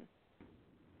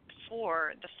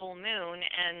for the full moon,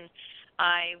 and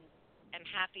I am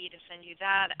happy to send you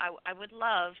that. I would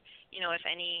love, if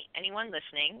anyone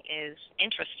listening is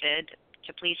interested,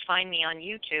 to please find me on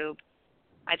YouTube.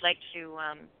 I'd like to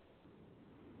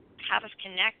have us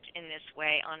connect in this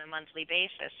way on a monthly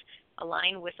basis,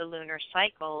 align with the lunar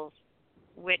cycles,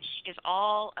 which is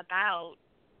all about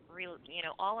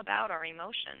all about our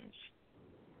emotions.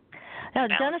 Now,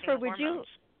 balancing Jennifer, the would you hormones.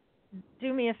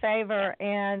 do me a favor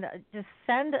and just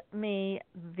send me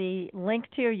the link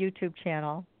to your YouTube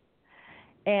channel?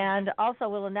 And also,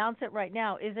 we'll announce it right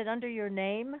now. Is it under your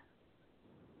name,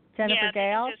 Jennifer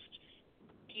Gale?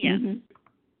 Yeah. Mm-hmm.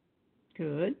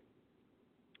 Good.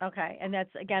 Okay, and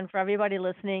that's, again, for everybody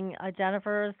listening,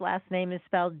 Jennifer's last name is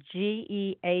spelled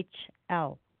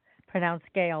G-E-H-L. Pronounced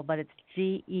Gale, but it's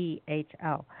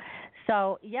G-E-H-L.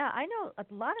 So, yeah, I know a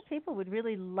lot of people would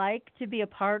really like to be a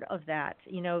part of that,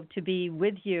 to be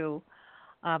with you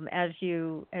as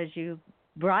you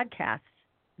broadcast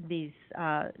these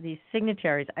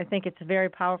signatories. I think it's a very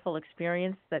powerful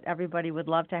experience that everybody would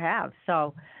love to have.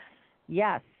 So,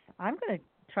 yes, I'm going to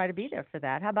try to be there for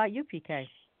that. How about you, PK?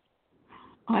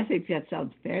 I think that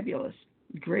sounds fabulous.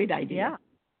 Great idea.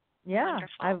 Yeah.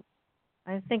 Wonderful.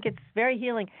 I think it's very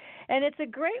healing. And it's a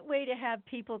great way to have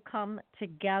people come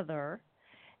together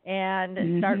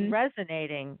and start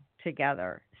resonating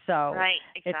together. So right,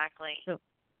 exactly.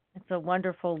 It's a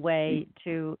wonderful way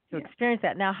to experience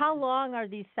that. Now, how long are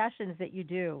these sessions that you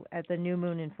do at the new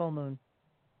moon and full moon?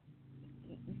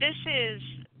 This is,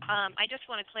 I just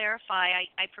want to clarify,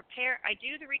 I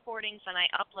do the recordings and I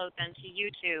upload them to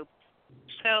YouTube.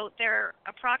 So they're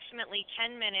approximately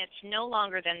 10 minutes, no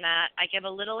longer than that. I give a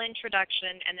little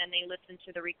introduction and then they listen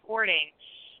to the recording.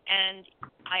 And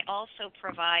I also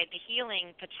provide the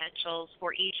healing potentials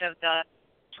for each of the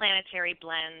planetary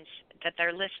blends that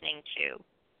they're listening to.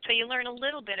 So you learn a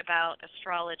little bit about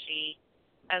astrology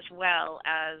as well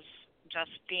as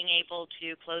just being able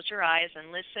to close your eyes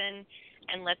and listen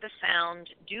and let the sound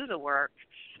do the work.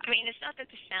 I mean, it's not that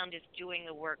the sound is doing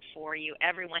the work for you.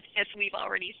 Everyone, as we've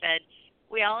already said,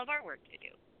 we all have our work to do.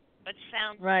 But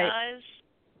sound does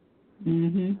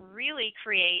really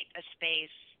create a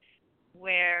space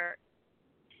where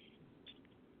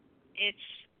it's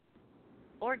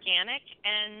organic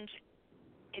and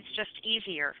it's just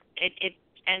easier. It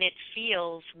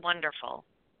feels wonderful.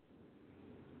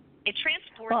 It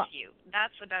transports you.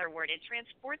 That's a better word. It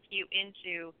transports you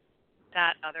into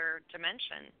that other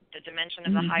dimension, the dimension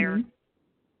of the higher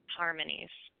harmonies.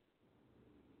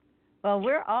 Well,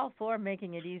 we're all for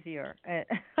making it easier. Got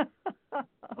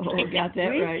that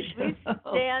right. We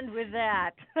stand with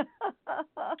that.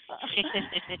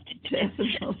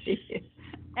 Definitely.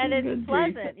 And it's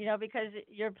pleasant, because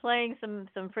you're playing some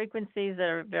frequencies that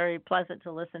are very pleasant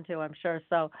to listen to, I'm sure.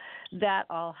 So that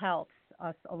all helps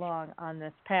us along on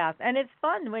this path. And it's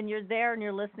fun when you're there and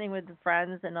you're listening with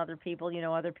friends and other people,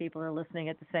 other people are listening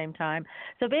at the same time.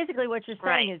 So basically what you're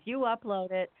saying is you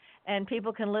upload it and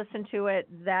people can listen to it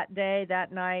that day,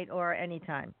 that night, or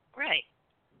anytime. Right.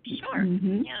 Sure.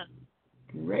 Yeah.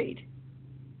 Great.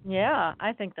 Yeah,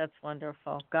 I think that's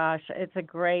wonderful. Gosh, it's a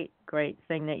great, great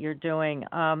thing that you're doing.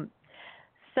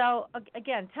 So,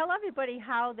 again, tell everybody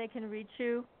how they can reach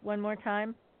you one more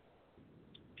time.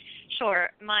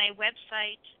 Sure. My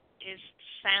website is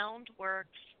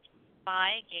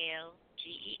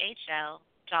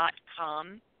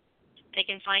soundworksbyGale.com. They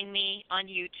can find me on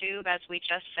YouTube, as we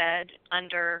just said,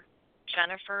 under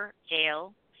Jennifer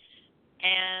Gale.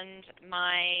 And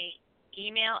my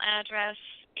email address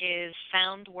is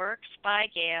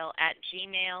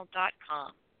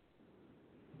soundworksbygale@gmail.com.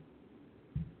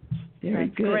 Very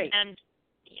That's good. Great. And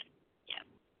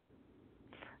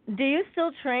do you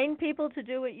still train people to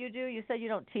do what you do? You said you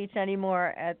don't teach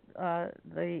anymore at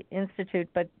the Institute,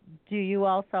 but do you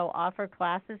also offer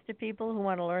classes to people who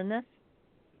want to learn this?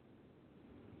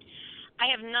 I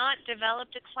have not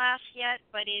developed a class yet,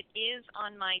 but it is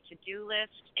on my to-do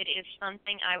list. It is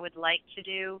something I would like to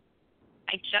do.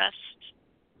 I just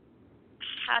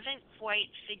haven't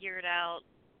quite figured out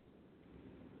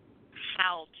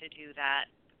how to do that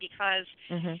because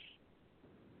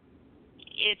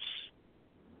it's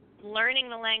learning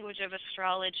the language of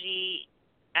astrology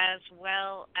as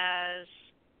well as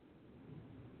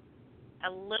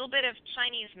a little bit of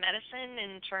Chinese medicine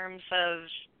in terms of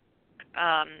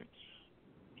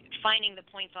finding the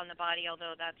points on the body,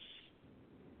 although that's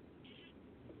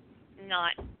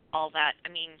not all that. I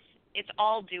mean, it's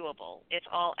all doable. It's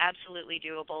all absolutely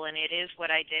doable, and it is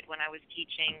what I did when I was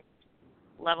teaching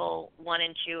level 1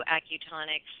 and 2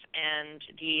 acutonics and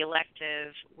the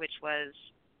elective, which was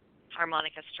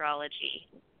harmonic astrology,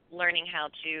 learning how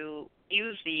to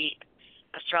use the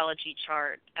astrology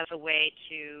chart as a way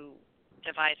to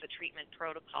devise a treatment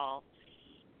protocol.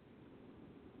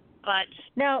 But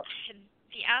now,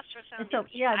 The astrosound.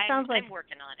 I'm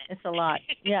working on it. It's a lot.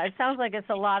 Yeah, it sounds like it's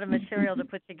a lot of material to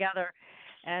put together,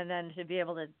 and then to be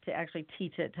able to actually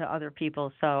teach it to other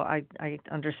people. So I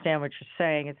understand what you're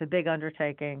saying. It's a big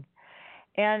undertaking.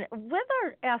 And with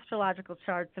our astrological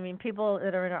charts, I mean, people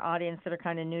that are in our audience that are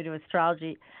kind of new to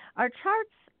astrology, our charts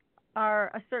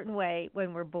are a certain way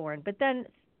when we're born, but then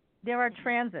there are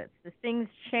transits. The things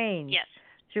change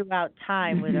throughout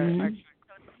time with our charts.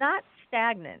 So it's not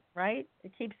stagnant, right?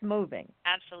 It keeps moving.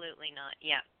 Absolutely not.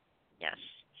 Yeah. Yes.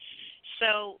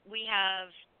 So we have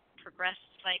progressed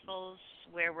cycles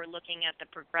where we're looking at the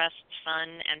progressed sun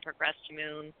and progressed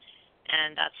moon,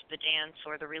 and that's the dance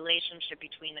or the relationship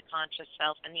between the conscious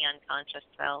self and the unconscious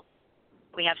self.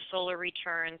 We have solar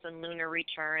returns and lunar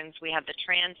returns. We have the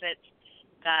transits,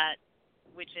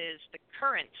 which is the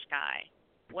current sky.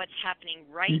 What's happening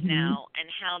right now, and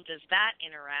how does that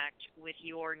interact with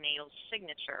your natal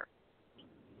signature?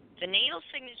 The natal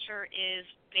signature is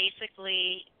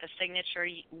basically a signature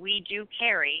we do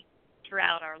carry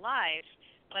throughout our lives,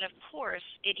 but of course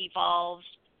it evolves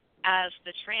as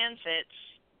the transits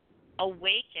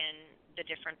awaken the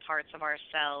different parts of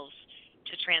ourselves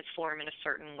to transform in a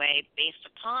certain way based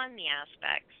upon the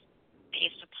aspects,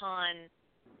 based upon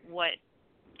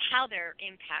how they're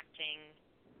impacting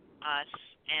us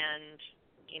and,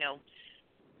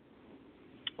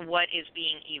 what is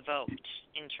being evoked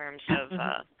in terms of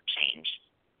change.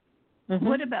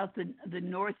 What about the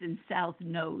north and south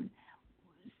node?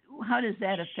 How does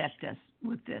that affect us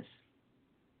with this?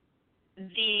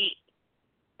 The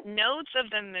nodes of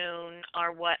the moon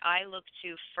are what I look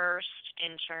to first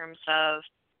in terms of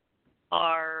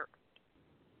our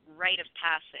rite of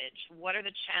passage. What are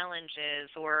the challenges,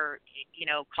 or,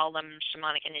 call them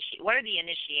shamanic initiations? What are the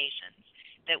initiations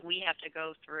that we have to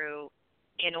go through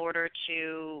in order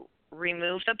to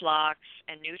remove the blocks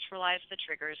and neutralize the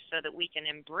triggers so that we can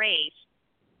embrace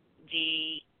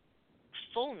the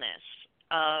fullness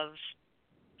of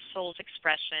soul's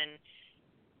expression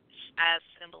as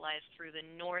symbolized through the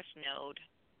north node,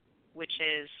 which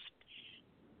is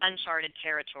uncharted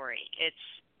territory. It's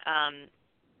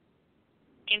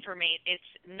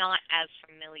it's not as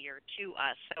familiar to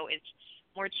us, so it's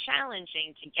more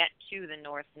challenging to get to the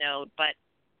north node, but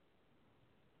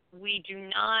we do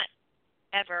not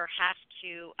ever have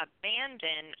to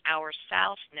abandon our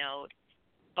south node,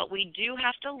 but we do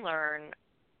have to learn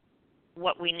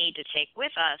what we need to take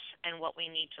with us and what we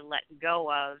need to let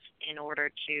go of in order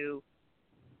to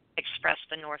express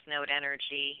the north node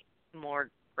energy more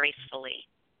gracefully.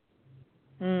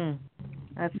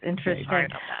 That's interesting. Sorry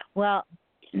about that. Well,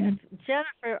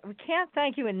 Jennifer, we can't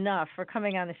thank you enough for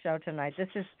coming on the show tonight. This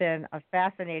has been a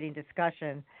fascinating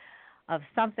discussion of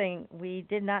something we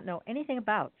did not know anything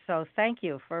about. So thank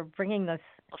you for bringing this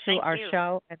to our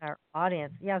show and our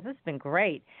audience. Yeah, this has been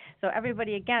great. So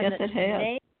everybody, again, yes, it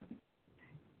has.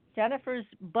 Jennifer's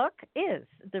book is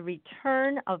The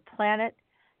Return of Planet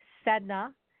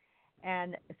Sedna,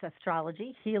 and it's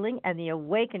Astrology, Healing, and the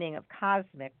Awakening of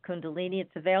Cosmic Kundalini.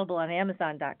 It's available on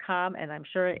Amazon.com, and I'm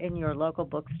sure in your local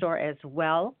bookstore as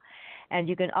well. And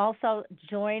you can also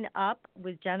join up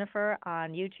with Jennifer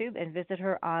on YouTube and visit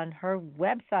her on her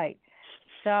website.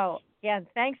 So, again,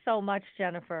 thanks so much,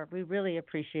 Jennifer. We really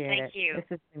appreciate it. Thank you. This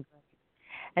has been great.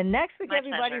 And next week, My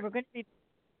everybody, pleasure. we're going to be...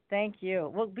 Thank you.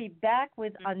 We'll be back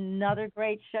with another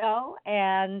great show.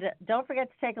 And don't forget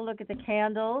to take a look at the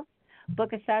candles.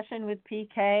 Book a session with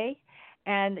PK,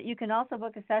 and you can also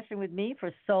book a session with me for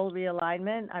soul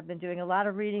realignment. I've been doing a lot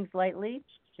of readings lately.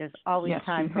 There's always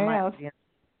time for my audience.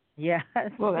 Yes.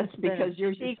 Well, that's because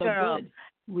yours is so good.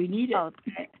 We need it.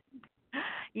 Okay.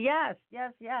 Yes.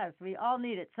 We all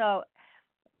need it. So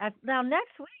now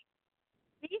next week,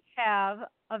 we have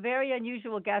a very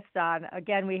unusual guest on.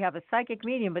 Again, we have a psychic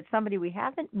medium, but somebody we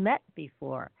haven't met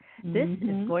before. This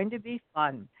is going to be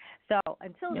fun. So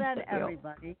until then,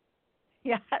 everybody.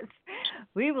 Yes,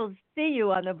 we will see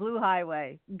you on the Blue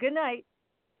Highway. Good night.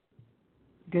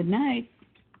 Good night.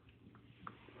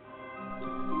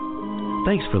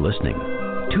 Thanks for listening.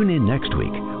 Tune in next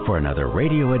week for another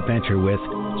radio adventure with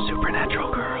Supernatural.